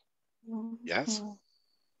 Yes.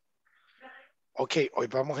 Ok, hoy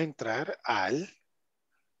vamos a entrar al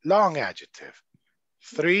long adjective.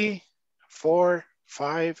 3, 4,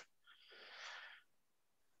 5.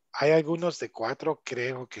 Hay algunos de 4,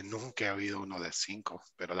 creo que nunca he habido uno de 5,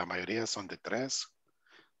 pero la mayoría son de 3.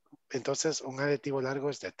 Entonces, un adjetivo largo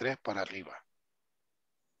es de 3 para arriba.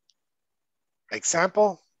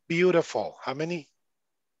 Example, beautiful. How many?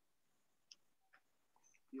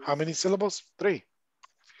 How many syllables? 3.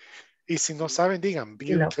 Y si no saben, digan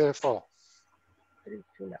beautiful.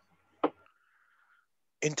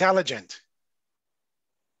 Intelligent.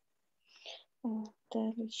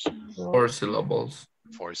 4 syllables.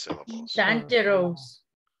 4 syllables. Dangerous.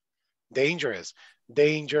 Dangerous.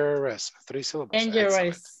 Dangerous. 3 syllables. Dangerous.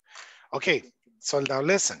 Excellent. Okay, so now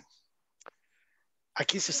listen.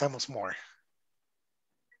 Aquí sí usamos more.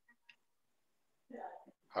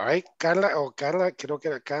 All right, Carla, creo que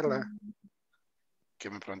era Carla que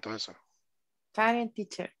me preguntó eso. Karen,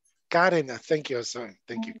 teacher. Karen, thank you, sorry.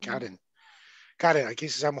 Thank you, Karen. Karen, aquí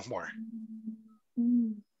sí usamos more.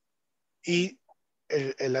 Y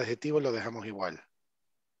el adjetivo lo dejamos igual.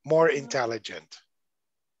 More intelligent.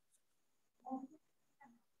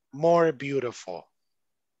 More beautiful.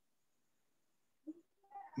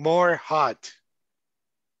 More hot.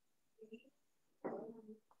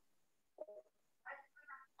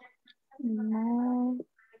 No.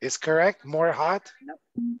 Is correct? More hot?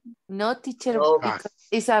 No, teacher, No. because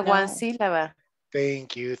it's a one syllable.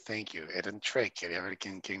 Thank you, thank you. Era un trick. Quería ver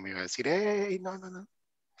quién me iba a decir, hey, no, no, no.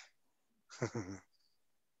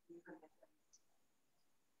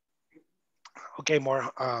 Okay,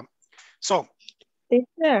 more. So.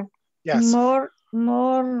 Teacher. Yes. More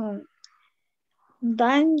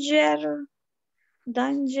dangerous.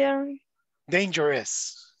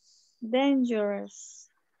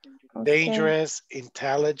 Okay. Dangerous,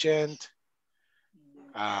 intelligent.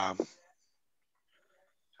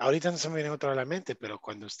 Ahorita no se me viene otra a la mente, pero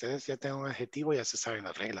cuando ustedes ya tengan un adjetivo ya se saben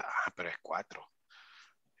la regla. Pero es 4.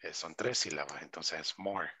 Son 3 sílabas, entonces es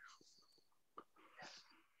more.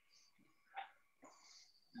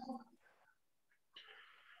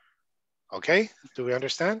 Okay, do we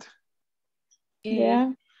understand?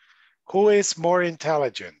 Yeah. Who is more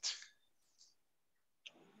intelligent?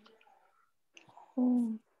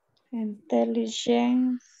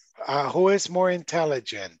 Intelligence. Who is more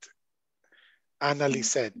intelligent? Annalise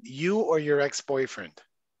said, you or your ex-boyfriend?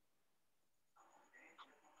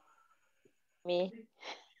 Me.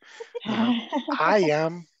 I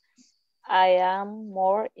am. I am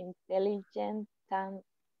more intelligent than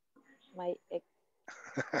my ex.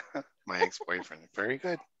 My ex-boyfriend. Very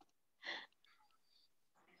good.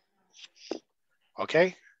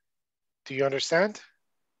 Okay. Do you understand?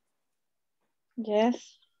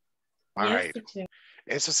 Yes. All Yes, right. teacher.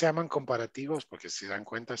 Eso se llaman comparativos porque si dan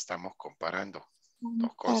cuenta estamos comparando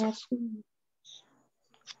dos cosas.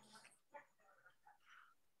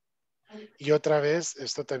 Y otra vez,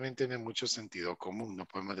 esto también tiene mucho sentido común. No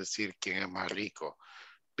podemos decir quién es más rico,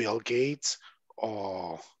 Bill Gates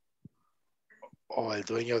o el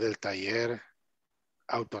dueño del taller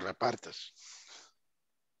Autorepartes.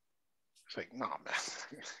 Like, no, man.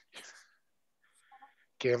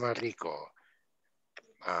 ¿Quién es más rico?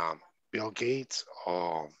 Bill Gates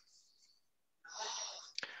o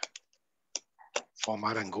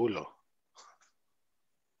Omar Angulo.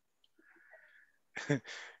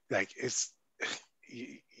 Like,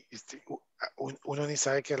 uno ni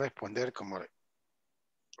sabe qué responder como,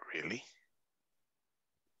 really?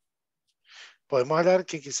 Podemos hablar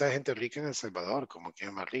que quizás hay gente rica en El Salvador, como quién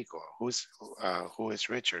es más rico. Who is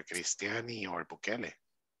richer, Cristiani or Bukele?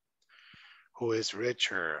 Who is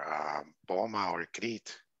richer, Boma or Crit?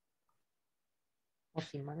 O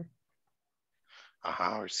Simán.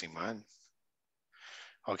 Ajá, or Simán.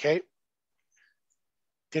 Ok.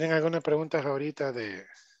 ¿Tienen alguna pregunta ahorita de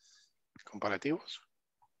comparativos?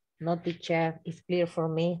 No, teacher, it's clear for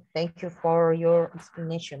me. Thank you for your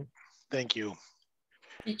explanation. Thank you.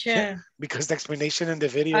 Teacher. Yeah, because the explanation in the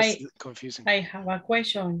video is confusing. I have a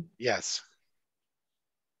question. Yes.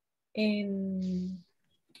 In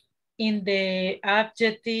the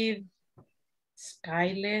adjective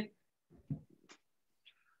skylit,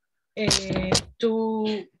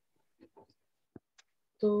 two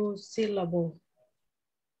syllable.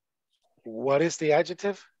 What is the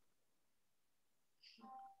adjective?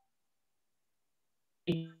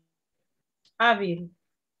 Hábil.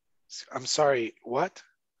 I'm sorry, what?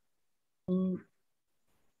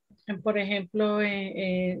 Por ejemplo,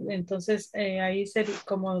 entonces ahí sería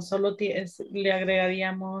como solo le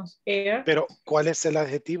agregaríamos air. Pero, ¿cuál es el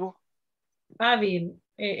adjetivo? Hábil.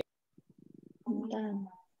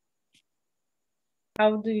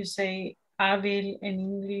 How do you say hábil en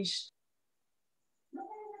English?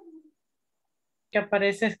 Que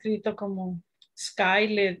aparece escrito como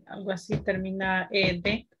skylet, algo así, termina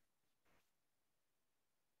ed.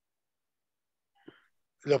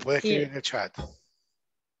 Lo puede escribir en el chat.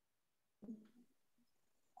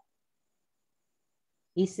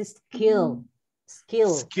 Is skilled.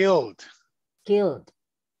 Skilled.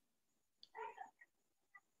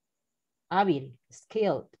 Hábil.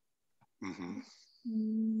 Skilled.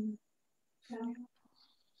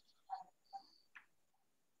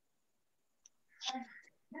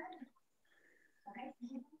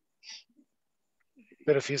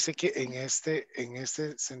 Pero fíjese que en este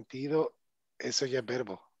sentido, eso ya es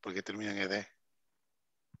verbo, porque termina en ed.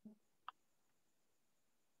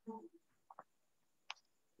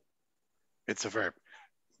 It's a verb.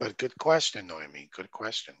 But good question, Noemi. Good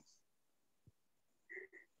question.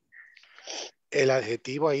 El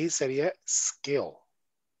adjetivo ahí sería skill.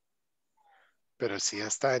 Pero si ya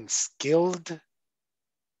está en skilled,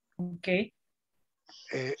 okay.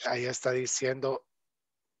 Ahí está diciendo,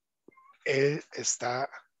 él está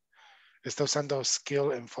usando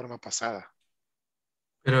skill en forma pasada.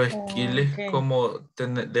 Pero skill es como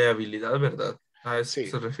de habilidad, ¿verdad? A eso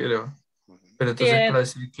se refiere. Pero entonces para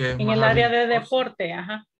decir que es en más el área de habilidoso. deporte,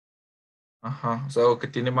 ajá. Ajá, o sea, o que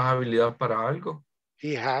tiene más habilidad para algo.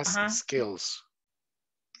 He has skills.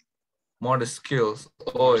 More skills.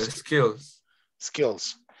 Oh, skills.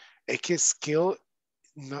 Skills. Es que skill,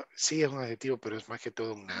 no, sí es un adjetivo, pero es más que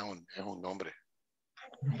todo un noun, es un nombre.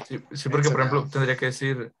 Sí, porque por ejemplo tendría que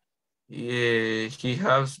decir he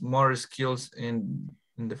has more skills in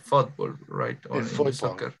the football, right? Or in the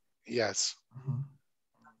soccer. Yes.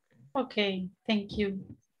 Okay, thank you.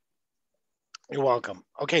 You're welcome.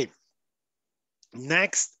 Okay.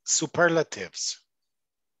 Next, superlatives.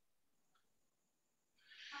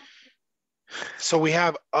 So we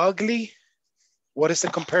have ugly. What is the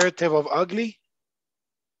comparative of ugly?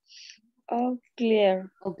 Uglier.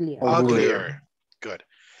 Uglier. Good.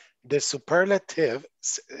 The superlative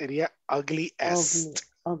sería ugliest.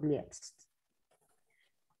 Ugliest.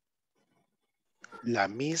 La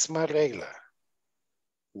misma regla.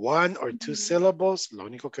 one or two syllables, lo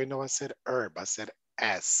único que hoy no va a ser va a ser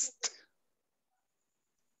est.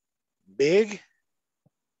 Big,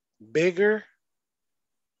 bigger,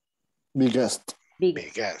 biggest.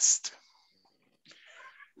 biggest.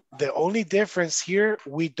 The only difference here,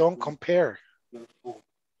 we don't compare.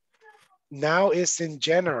 Now it's in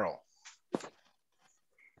general.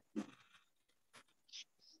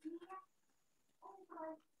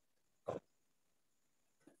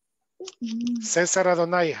 Cesar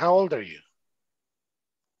Adonai, how old are you?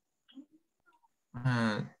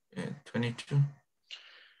 22.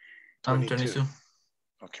 I'm 22.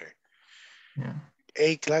 Okay. Yeah.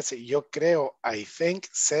 Hey, clase, yo creo, I think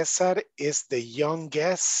Cesar is the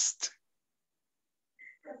youngest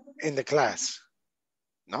in the class.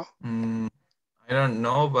 No? I don't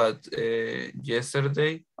know, but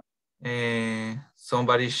yesterday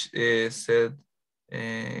somebody said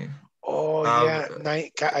yeah,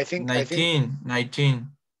 I think 19.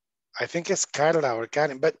 I think it's Carla or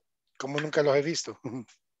Karen, but como nunca los he visto.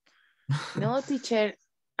 No, teacher,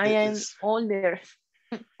 I am older.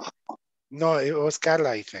 No, it was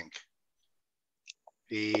Carla, I think.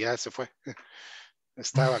 Y ya se fue.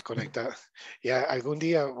 Estaba conectada. Ya algún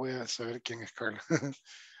día voy a saber quién es Carla.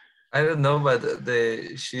 I don't know, but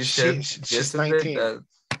she said she's yesterday 19. that,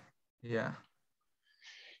 yeah.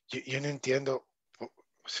 Yo no entiendo.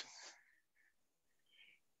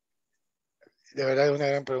 De verdad, una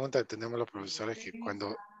gran pregunta que tenemos los profesores que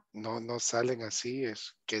cuando no salen así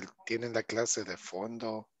es que tienen la clase de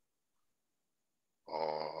fondo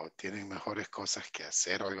o tienen mejores cosas que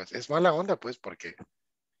hacer o algo así. Es mala onda, pues, porque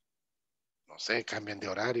no sé, cambian de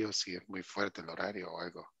horario si es muy fuerte el horario o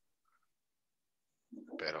algo.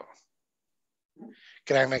 Pero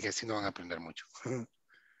créanme que sí no van a aprender mucho.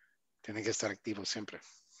 Tienen que estar activos siempre.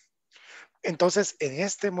 Entonces, en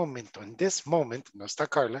este momento, en this moment, no está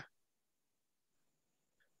Carla.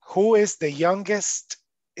 Who is the youngest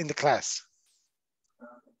in the class?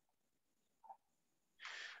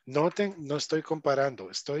 Noten, no estoy comparando,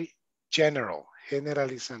 estoy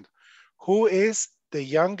generalizando. Who is the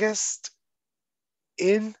youngest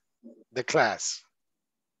in the class?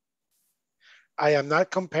 I am not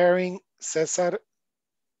comparing César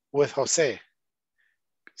with José.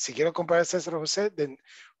 Si quiero comparar César o José, then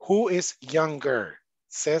who is younger,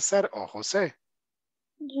 César o José?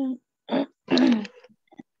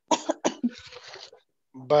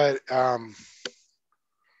 But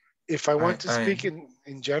if I want to speak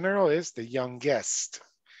in general, is the youngest.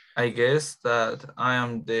 I guess that I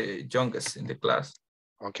am the youngest in the class.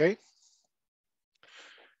 Okay.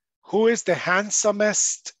 Who is the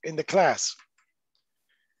handsomest in the class?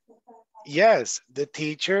 Yes, the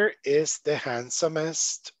teacher is the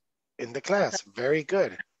handsomest in the class. Very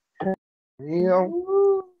good.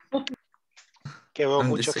 Que veo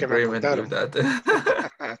mucho que me apuntaron.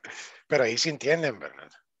 Pero ahí sí entienden,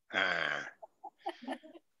 ¿verdad?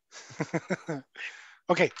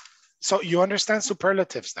 Okay, so you understand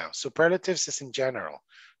superlatives now. Superlatives is in general.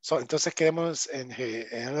 So entonces quedemos en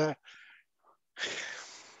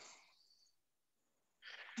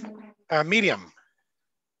Miriam.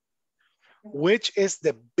 Which is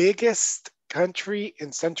the biggest country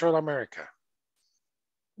in Central America?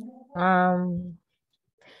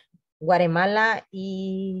 Guatemala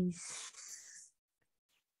is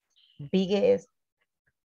biggest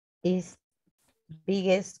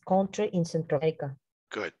country in Central America.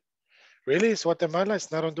 Good. Really? Is Guatemala?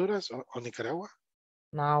 It's not Honduras or Nicaragua?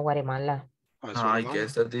 No, Guatemala. I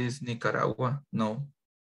guess that is Nicaragua. No.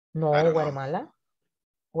 No, Guatemala.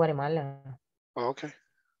 Guatemala. Oh, okay.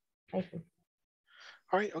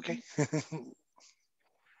 All right, okay.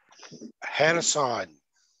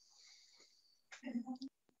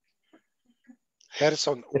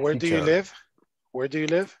 Gerson, where do you live? Where do you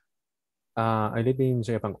live? I live in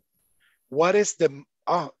Soyapango. What is the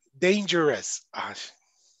dangerous?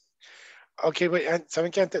 Ok,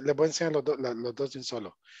 ¿saben qué? Antes les voy a enseñar los dos de un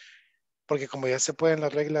solo. Porque como ya se puede en la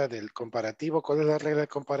regla del comparativo, ¿cuál es la regla del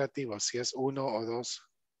comparativo? Si es uno o dos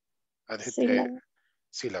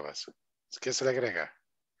sílabas. ¿Qué se le agrega?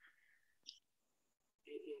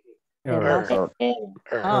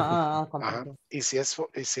 ¿Y si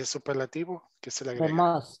es superlativo? ¿Qué se le agrega?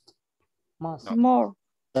 Must. No. More.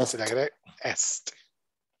 Se le agrega est.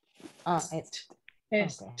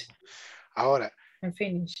 Est. Ahora. And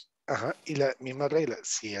finish. Y la misma regla,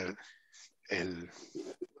 si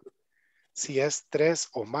es 3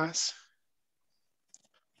 o más.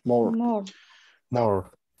 More.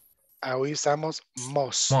 No. Ahí usamos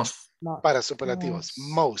most. Para superlativos.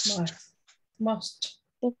 Most.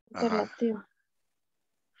 Superlativo.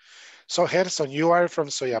 So Gerson, you are from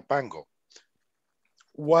Soyapango.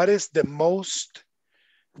 What is the most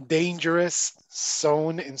dangerous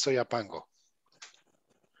zone in Soyapango?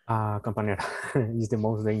 Campanera is the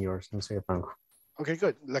most dangerous in Soyapango. Okay,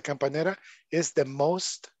 good. La Campanera is the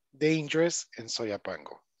most dangerous in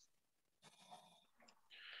Soyapango.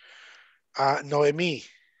 Noemi,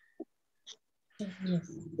 Yes.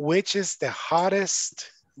 which is the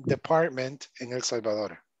hottest department in El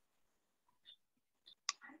Salvador?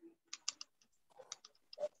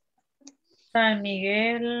 San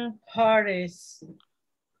Miguel, Juárez,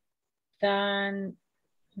 La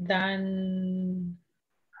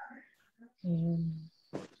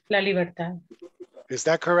Libertad. Is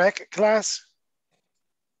that correct, class?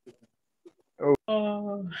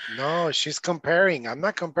 Oh. No, she's comparing. I'm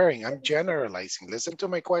not comparing. I'm generalizing. Listen to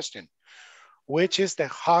my question. Which is the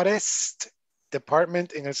hottest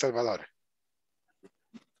department in El Salvador?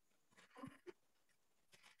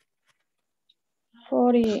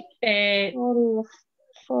 40.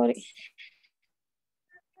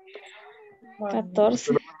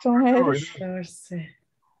 14. ¿Cómo es? 14.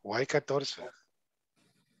 Why 14?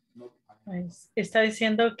 Está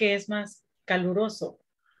diciendo que es más caluroso.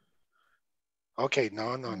 Okay,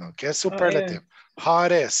 no. ¿Qué es superlative?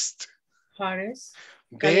 Hottest. Hottest.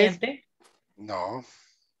 Big? Caliente. No.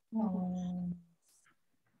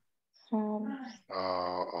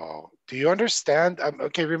 Do you understand?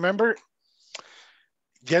 Okay, remember,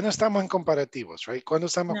 ya no estamos en comparativos, right? ¿Cuándo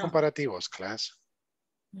estamos comparativos, class?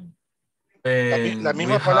 La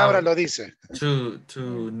misma palabra lo dice. To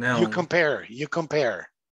now. You compare. You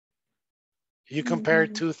compare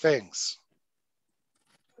two things.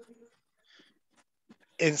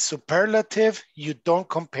 In superlative, you don't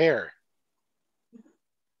compare.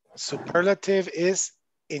 Superlative is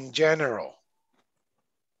in general.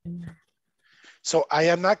 So I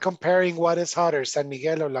am not comparing what is hotter, San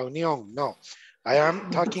Miguel or La Unión. No, I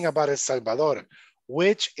am talking about El Salvador.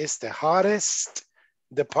 Which is the hottest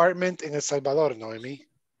department in El Salvador, Noemi?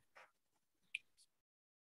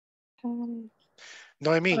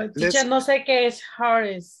 Noemi, Teacher, no sé qué es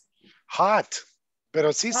hottest. Hot,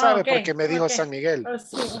 pero sí sabe porque me dijo San Miguel.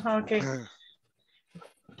 Okay.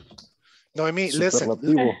 Noemi, listen,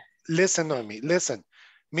 Noemi, listen.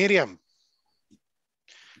 Miriam,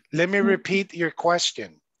 let me repeat your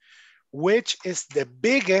question. Which is the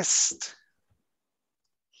biggest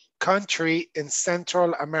country in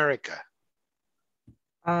Central America?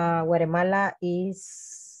 Guatemala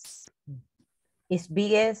is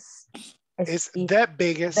biggest. Is the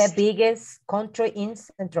biggest. The biggest country in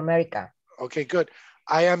Central America. Okay, good.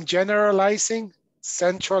 I am generalizing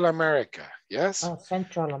Central America, yes? Oh,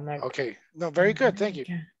 Central America. Okay, no, very good, thank you.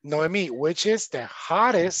 Noemi, which is the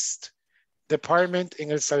hottest department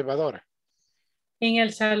in El Salvador? In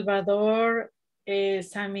El Salvador,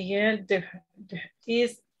 San Miguel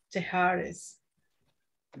is the hottest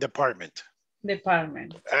department.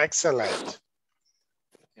 Excellent.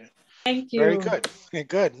 Thank you. Very good.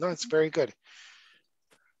 Good. No, it's very good.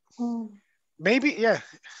 Maybe, yeah.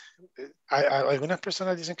 Algunas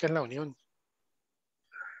personas dicen que es La Unión.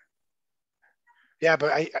 Yeah,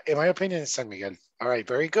 but in my opinion, it's San Miguel. All right,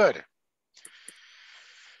 very good.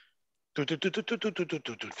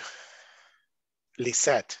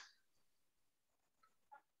 Lisette.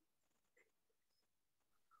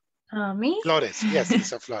 ¿Me? Flores, yes,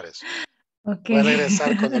 Lisa Flores. Okay. Voy a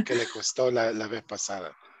regresar con lo que le costó la vez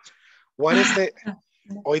pasada. What is the,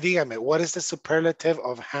 hoy dígame, what is the superlative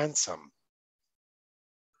of handsome?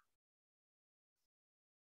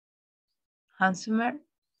 Handsomer.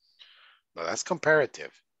 No, that's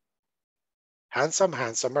comparative. Handsome,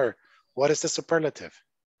 handsomer. What is the superlative?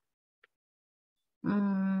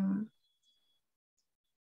 Come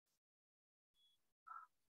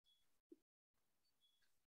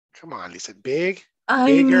on, Lisa. Big,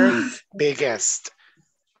 bigger, biggest.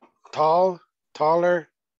 Tall, taller,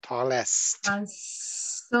 tallest.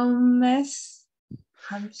 Handsomest.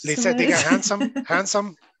 Lisa, diga handsome,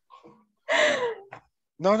 handsome.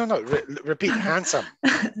 No. Repeat, handsome.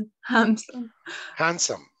 Handsome.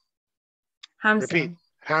 Handsome. Repeat,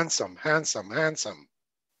 handsome. Handsome.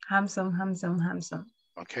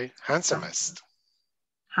 Okay, handsomest.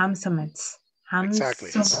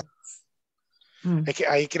 Exactly. Es que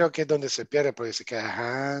ahí creo que es donde se pierde porque se queda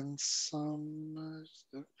handsome.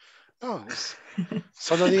 No,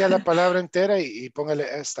 solo diga la palabra entera y póngale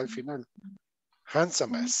est al final.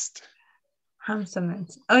 Handsomest.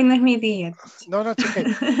 Hoy no es mi día. No, it's okay.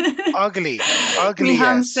 Ugly. Mi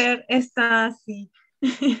hamster está así.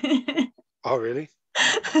 Oh, really?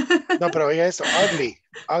 No, pero oiga esto.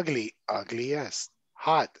 Ugliest.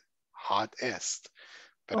 Hottest.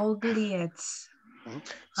 Ugliest.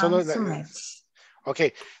 Solo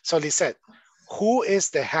okay, so Lisette, who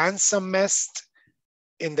is the handsomest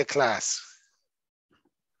in the class?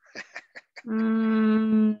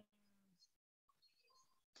 The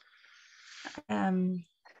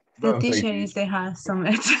teacher is the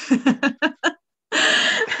handsomest.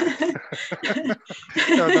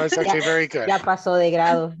 No, it's actually very good. Ya pasó de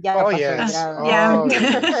grado. Ya Oh, pasó yes. de grado. Oh,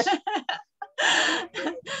 yes.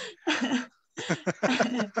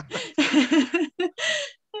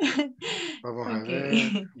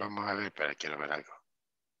 Vamos a ver, pero quiero ver algo.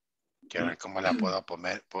 Quiero ver cómo la puedo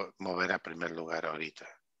mover a primer lugar ahorita.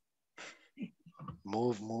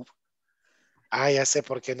 Move. Ah, ya sé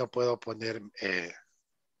por qué no puedo poner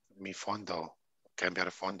mi fondo,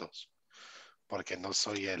 cambiar fondos. Porque no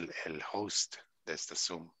soy el host de este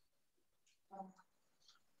Zoom.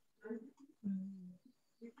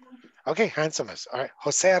 Okay, handsomest. All right,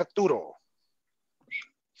 José Arturo.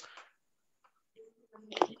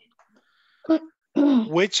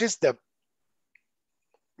 Which is the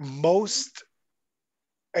most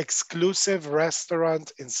exclusive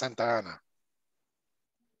restaurant in Santa Ana?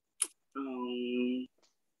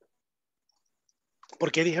 ¿Por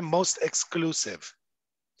qué dije most exclusive?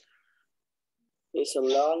 It's a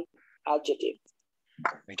long adjective.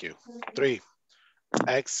 Thank you. 3.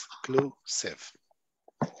 Exclusive.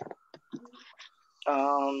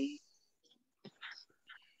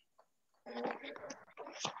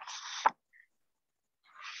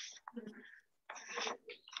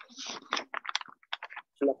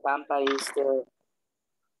 La Pampa is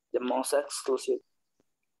the most exclusive.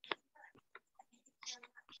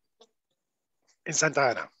 In Santa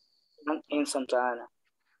Ana. In Santa Ana.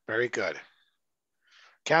 Very good.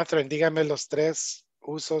 Catherine, dígame los 3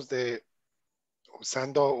 usos de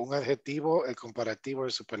usando un adjetivo, el comparativo,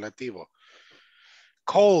 el superlativo.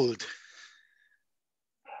 Cold.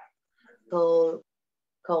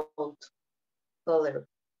 Colder.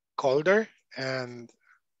 Colder. And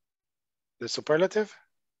the superlative?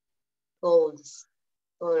 Coldest.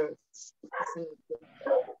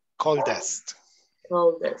 Coldest.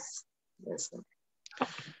 Yes.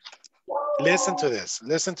 Listen to this.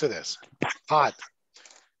 Hot.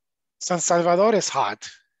 San Salvador is hot.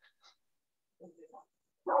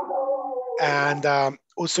 And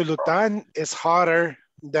Usulután is hotter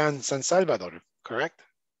than San Salvador, correct?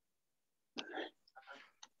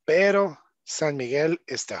 Pero San Miguel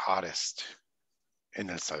is the hottest in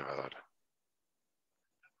El Salvador.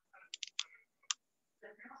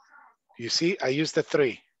 You see, I used the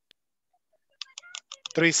 3.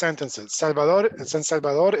 3 sentences. San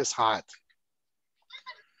Salvador is hot.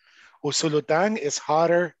 Usulután is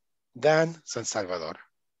hotter than San Salvador.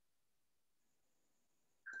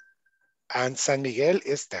 And San Miguel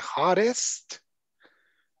is the hottest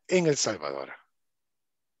in El Salvador.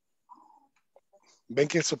 Ven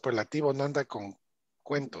que el superlativo no anda con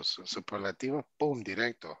cuentos. El superlativo, pum,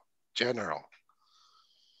 directo, general.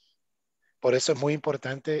 Por eso es muy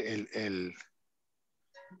importante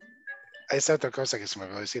esa otra cosa que se me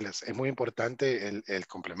olvidó decirles. Es muy importante el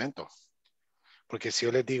complemento. Porque si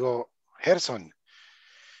yo les digo, Gerson,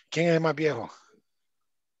 ¿quién es el más viejo?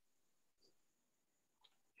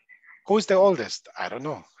 Who's the oldest? I don't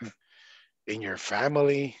know. In your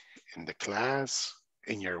family, in the class,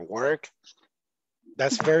 in your work.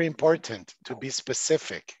 That's very important to be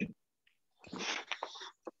specific.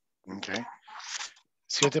 Okay.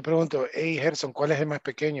 Si yo te pregunto, hey, Gerson, ¿cuál es el más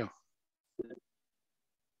pequeño?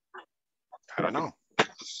 I don't know.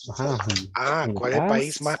 ¿Cuál es el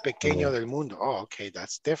país más pequeño del mundo? Oh, okay,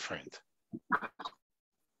 that's different.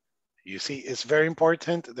 You see, it's very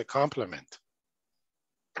important, the complement.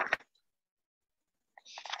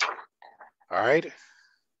 All right.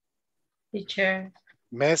 Teacher.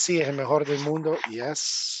 Messi es el mejor del mundo.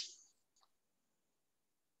 Yes.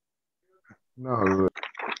 No.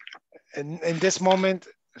 In this moment,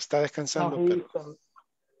 está descansando. No, pero...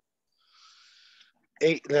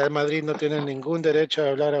 Hey, Real Madrid no tiene ningún derecho a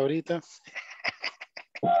hablar ahorita.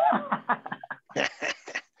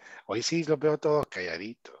 Hoy sí los veo todos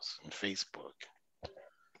calladitos en Facebook.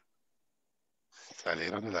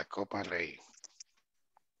 Salieron de la Copa Rey.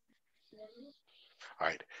 All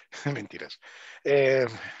right. Mentiras.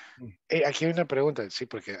 Aquí hay una pregunta, sí,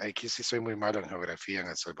 porque aquí sí soy muy malo en geografía en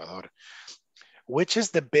El Salvador. Which is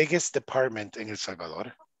the biggest department in El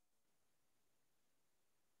Salvador?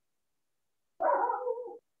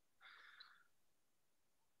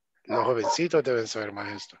 Los jovencitos deben saber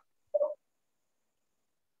más esto.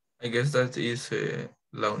 I guess that is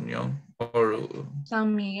La Unión or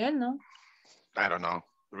San Miguel, ¿no? I don't know.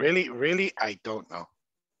 Really, I don't know.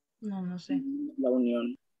 No sé. La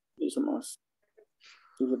Unión is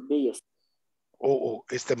the biggest. Oh,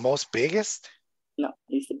 it's the most biggest? No,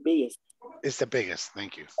 it's the biggest. It's the biggest,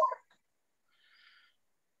 thank you.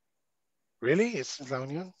 Really? ¿Es la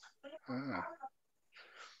Unión? Ah.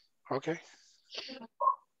 Okay.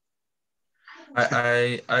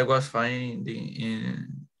 I was finding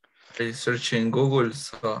in researching Google,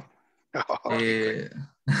 so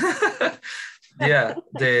yeah,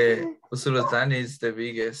 the Usulután is the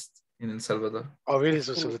biggest in El Salvador. Oh, really? Is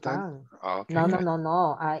Usulután? Oh, okay.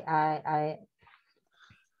 No.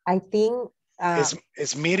 I think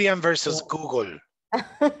it's Miriam versus Google.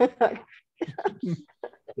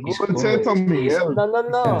 Google said San Miguel.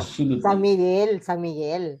 No. San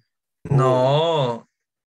Miguel. No,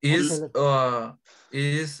 dice que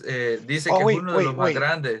es uno de los más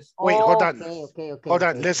grandes. Wait, hold on. Okay. Hold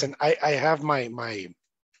on, listen, I have my,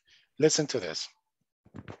 listen to this.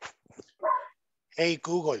 Hey,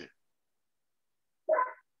 Google.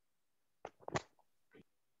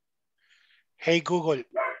 Hey, Google,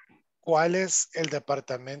 ¿cuál es el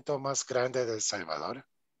departamento más grande de El Salvador?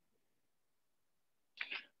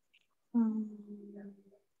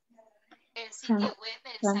 El sitio web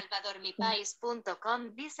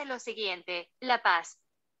elsalvadormipais.com dice lo siguiente: La Paz.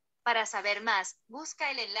 Para saber más, busca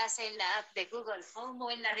el enlace en la app de Google Home o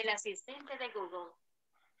en la del asistente de Google.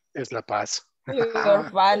 Es La Paz. You're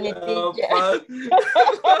funny, teacher.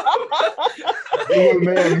 Google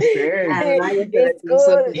made a mistake.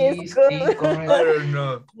 It's cool. I don't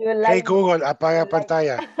know. Hey, Google, apaga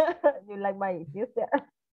pantalla. You like my sister.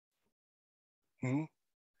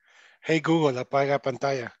 Hey, Google, apaga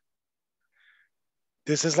pantalla.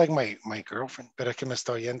 This is like my girlfriend, pero es que me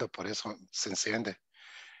está oyendo, por eso se enciende.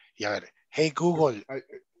 Y a ver, hey, Google,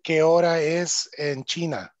 ¿qué hora es en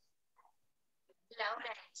China? La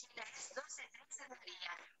hora en China es 12:13 del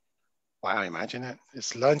día. Wow, imagine that.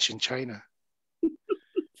 It's lunch in China.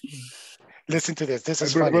 Listen to this. This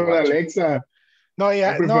is I funny. prefer Alexa. No,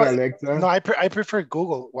 yeah, I prefer Alexa. No, I prefer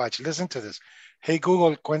Google. Watch, listen to this. Hey,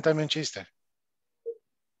 Google, cuéntame un chiste.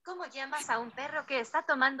 ¿Cómo llamas a un perro que está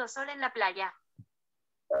tomando sol en la playa?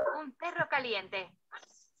 Un perro caliente.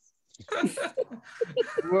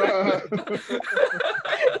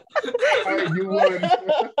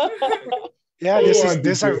 Yeah,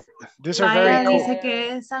 these are very cool. Dice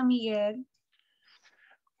que es San Miguel.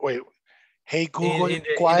 Wait, hey Google,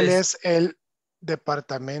 ¿cuál es el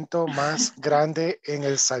departamento más grande en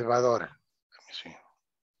El Salvador?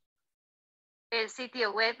 El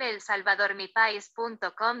sitio web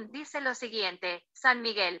elsalvadormipais.com dice lo siguiente: San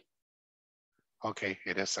Miguel. Okay,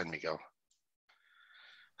 it is San Miguel.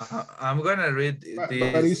 I'm gonna read this. But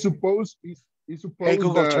it's supposed hey,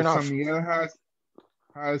 Google, that turn off. San Miguel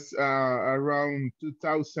has around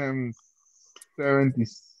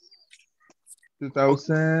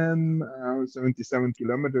 2,077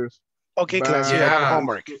 kilometers. Okay, class, you have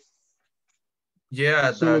homework.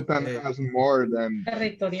 Yeah, Sultan has more than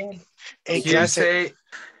territorial. You say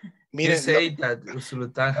that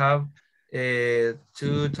Sultan have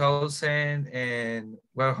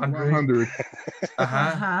 2,100.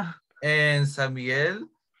 And San Miguel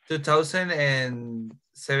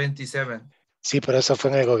 2,077. Sí, pero eso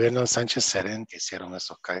fue en el gobierno de Sánchez Serén que hicieron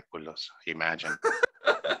esos cálculos. Imagine.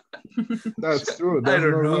 That's true. I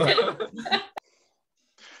don't know.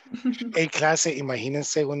 En clase,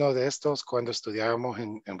 imagínense uno de estos cuando estudiábamos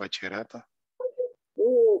en bachillerato.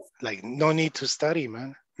 Like, no need to study,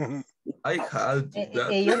 man. I had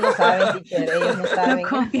that. Ellos no saben, teacher. Ellos no saben. Lo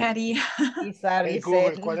copiaría. Hey,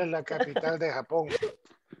 Google, ¿cuál es la capital de Japón?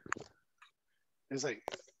 Es like,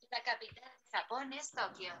 La capital de Japón es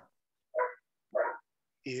Tokio.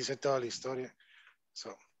 y dice toda la historia.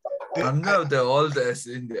 So, I'm not the oldest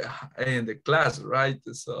in the class, right?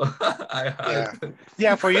 So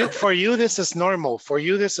yeah. For you, this is normal. For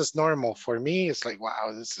you, this is normal. For me, it's like,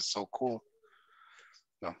 wow, this is so cool.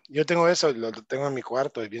 No, yo tengo eso, lo tengo en mi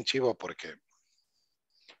cuarto, es bien chivo porque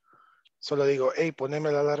solo digo, hey,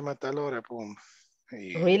 poneme la alarma a tal hora, pum.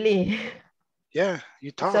 Y, really? Yeah,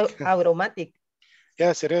 you talk. So automatic.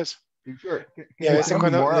 Yes, it is. Sure. Y a veces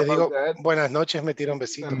cuando le digo buenas noches me tira un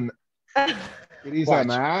besito. It is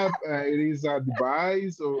an app, it is a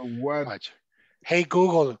device, or what? Watch. Hey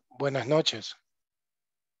Google, buenas noches.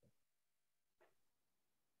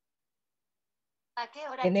 ¿A qué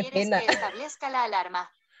hora quieres que establezca la alarma?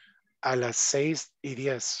 A las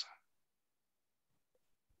 6:10.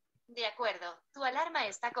 De acuerdo, tu alarma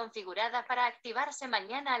está configurada para activarse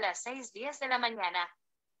mañana a las 6:10 de la mañana.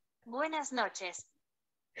 Buenas noches.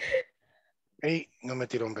 Hey, no me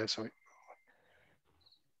tiró un beso.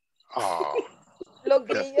 Oh. Los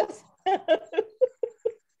grillos.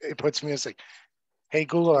 It puts music. Hey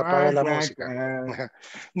Google, apaga la música.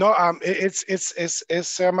 No,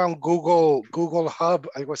 se llama un Google Hub,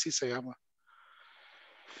 algo así se llama.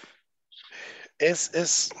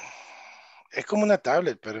 Es Es como una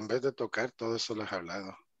tablet, pero en vez de tocar, todo eso lo he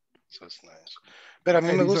hablado. So it's nice. Pero a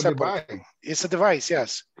mí me gusta porque it's a device,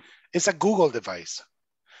 yes. It's a Google device.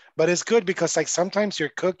 But it's good because like sometimes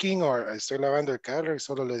you're cooking or estoy lavando el carro y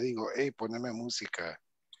solo le digo, hey, poneme música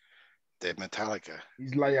de Metallica.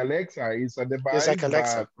 It's like Alexa. It's a device it's like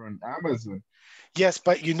Alexa. From Amazon. Yes,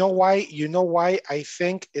 but you know why I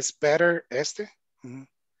think it's better este? Mm-hmm.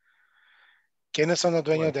 ¿Quiénes son los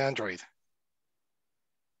dueños de Android?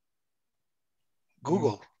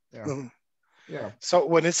 Google. Yeah. Mm-hmm. Yeah. So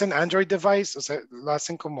when it's an Android device, o sea, lo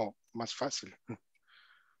hacen como más fácil.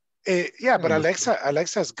 Yeah, but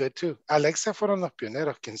Alexa is good too. Alexa fueron los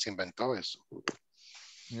pioneros quien se inventó eso.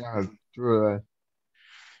 Yeah, true that.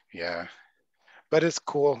 Yeah, but it's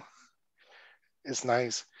cool. It's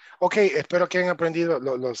nice. Okay, espero que hayan aprendido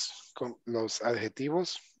los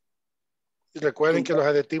adjetivos. Recuerden que los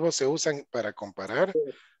adjetivos se usan para comparar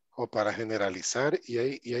o para generalizar y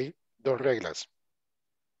hay dos reglas.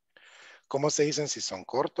 ¿Cómo se dicen si son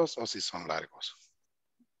cortos o si son largos?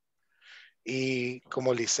 Y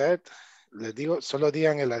como Lisette, les digo, solo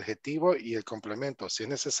digan el adjetivo y el complemento. Si es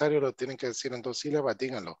necesario, lo tienen que decir en 2 sílabas,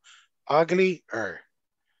 díganlo. Uglier,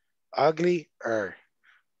 uglier,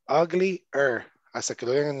 uglier. Hasta que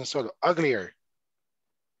lo digan en un solo. Uglier.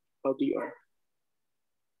 Uglier.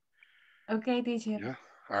 Okay, teacher. Yeah.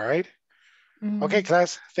 All right. Okay,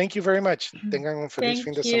 class. Thank you very much. Tengan un feliz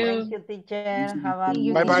fin de semana. Thank you, teacher. Have a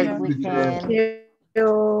Bye-bye. weekend.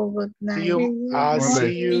 Good night. See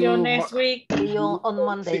you next week. See you on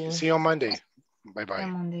Monday. See you on Monday. Bye-bye.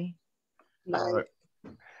 Monday. Bye.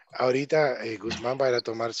 Ahorita Guzmán va a ir a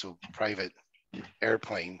tomar su private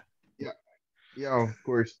airplane. Yeah. Yeah, of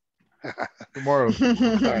course. Tomorrow. All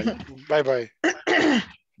right. Bye-bye.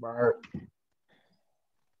 Bye.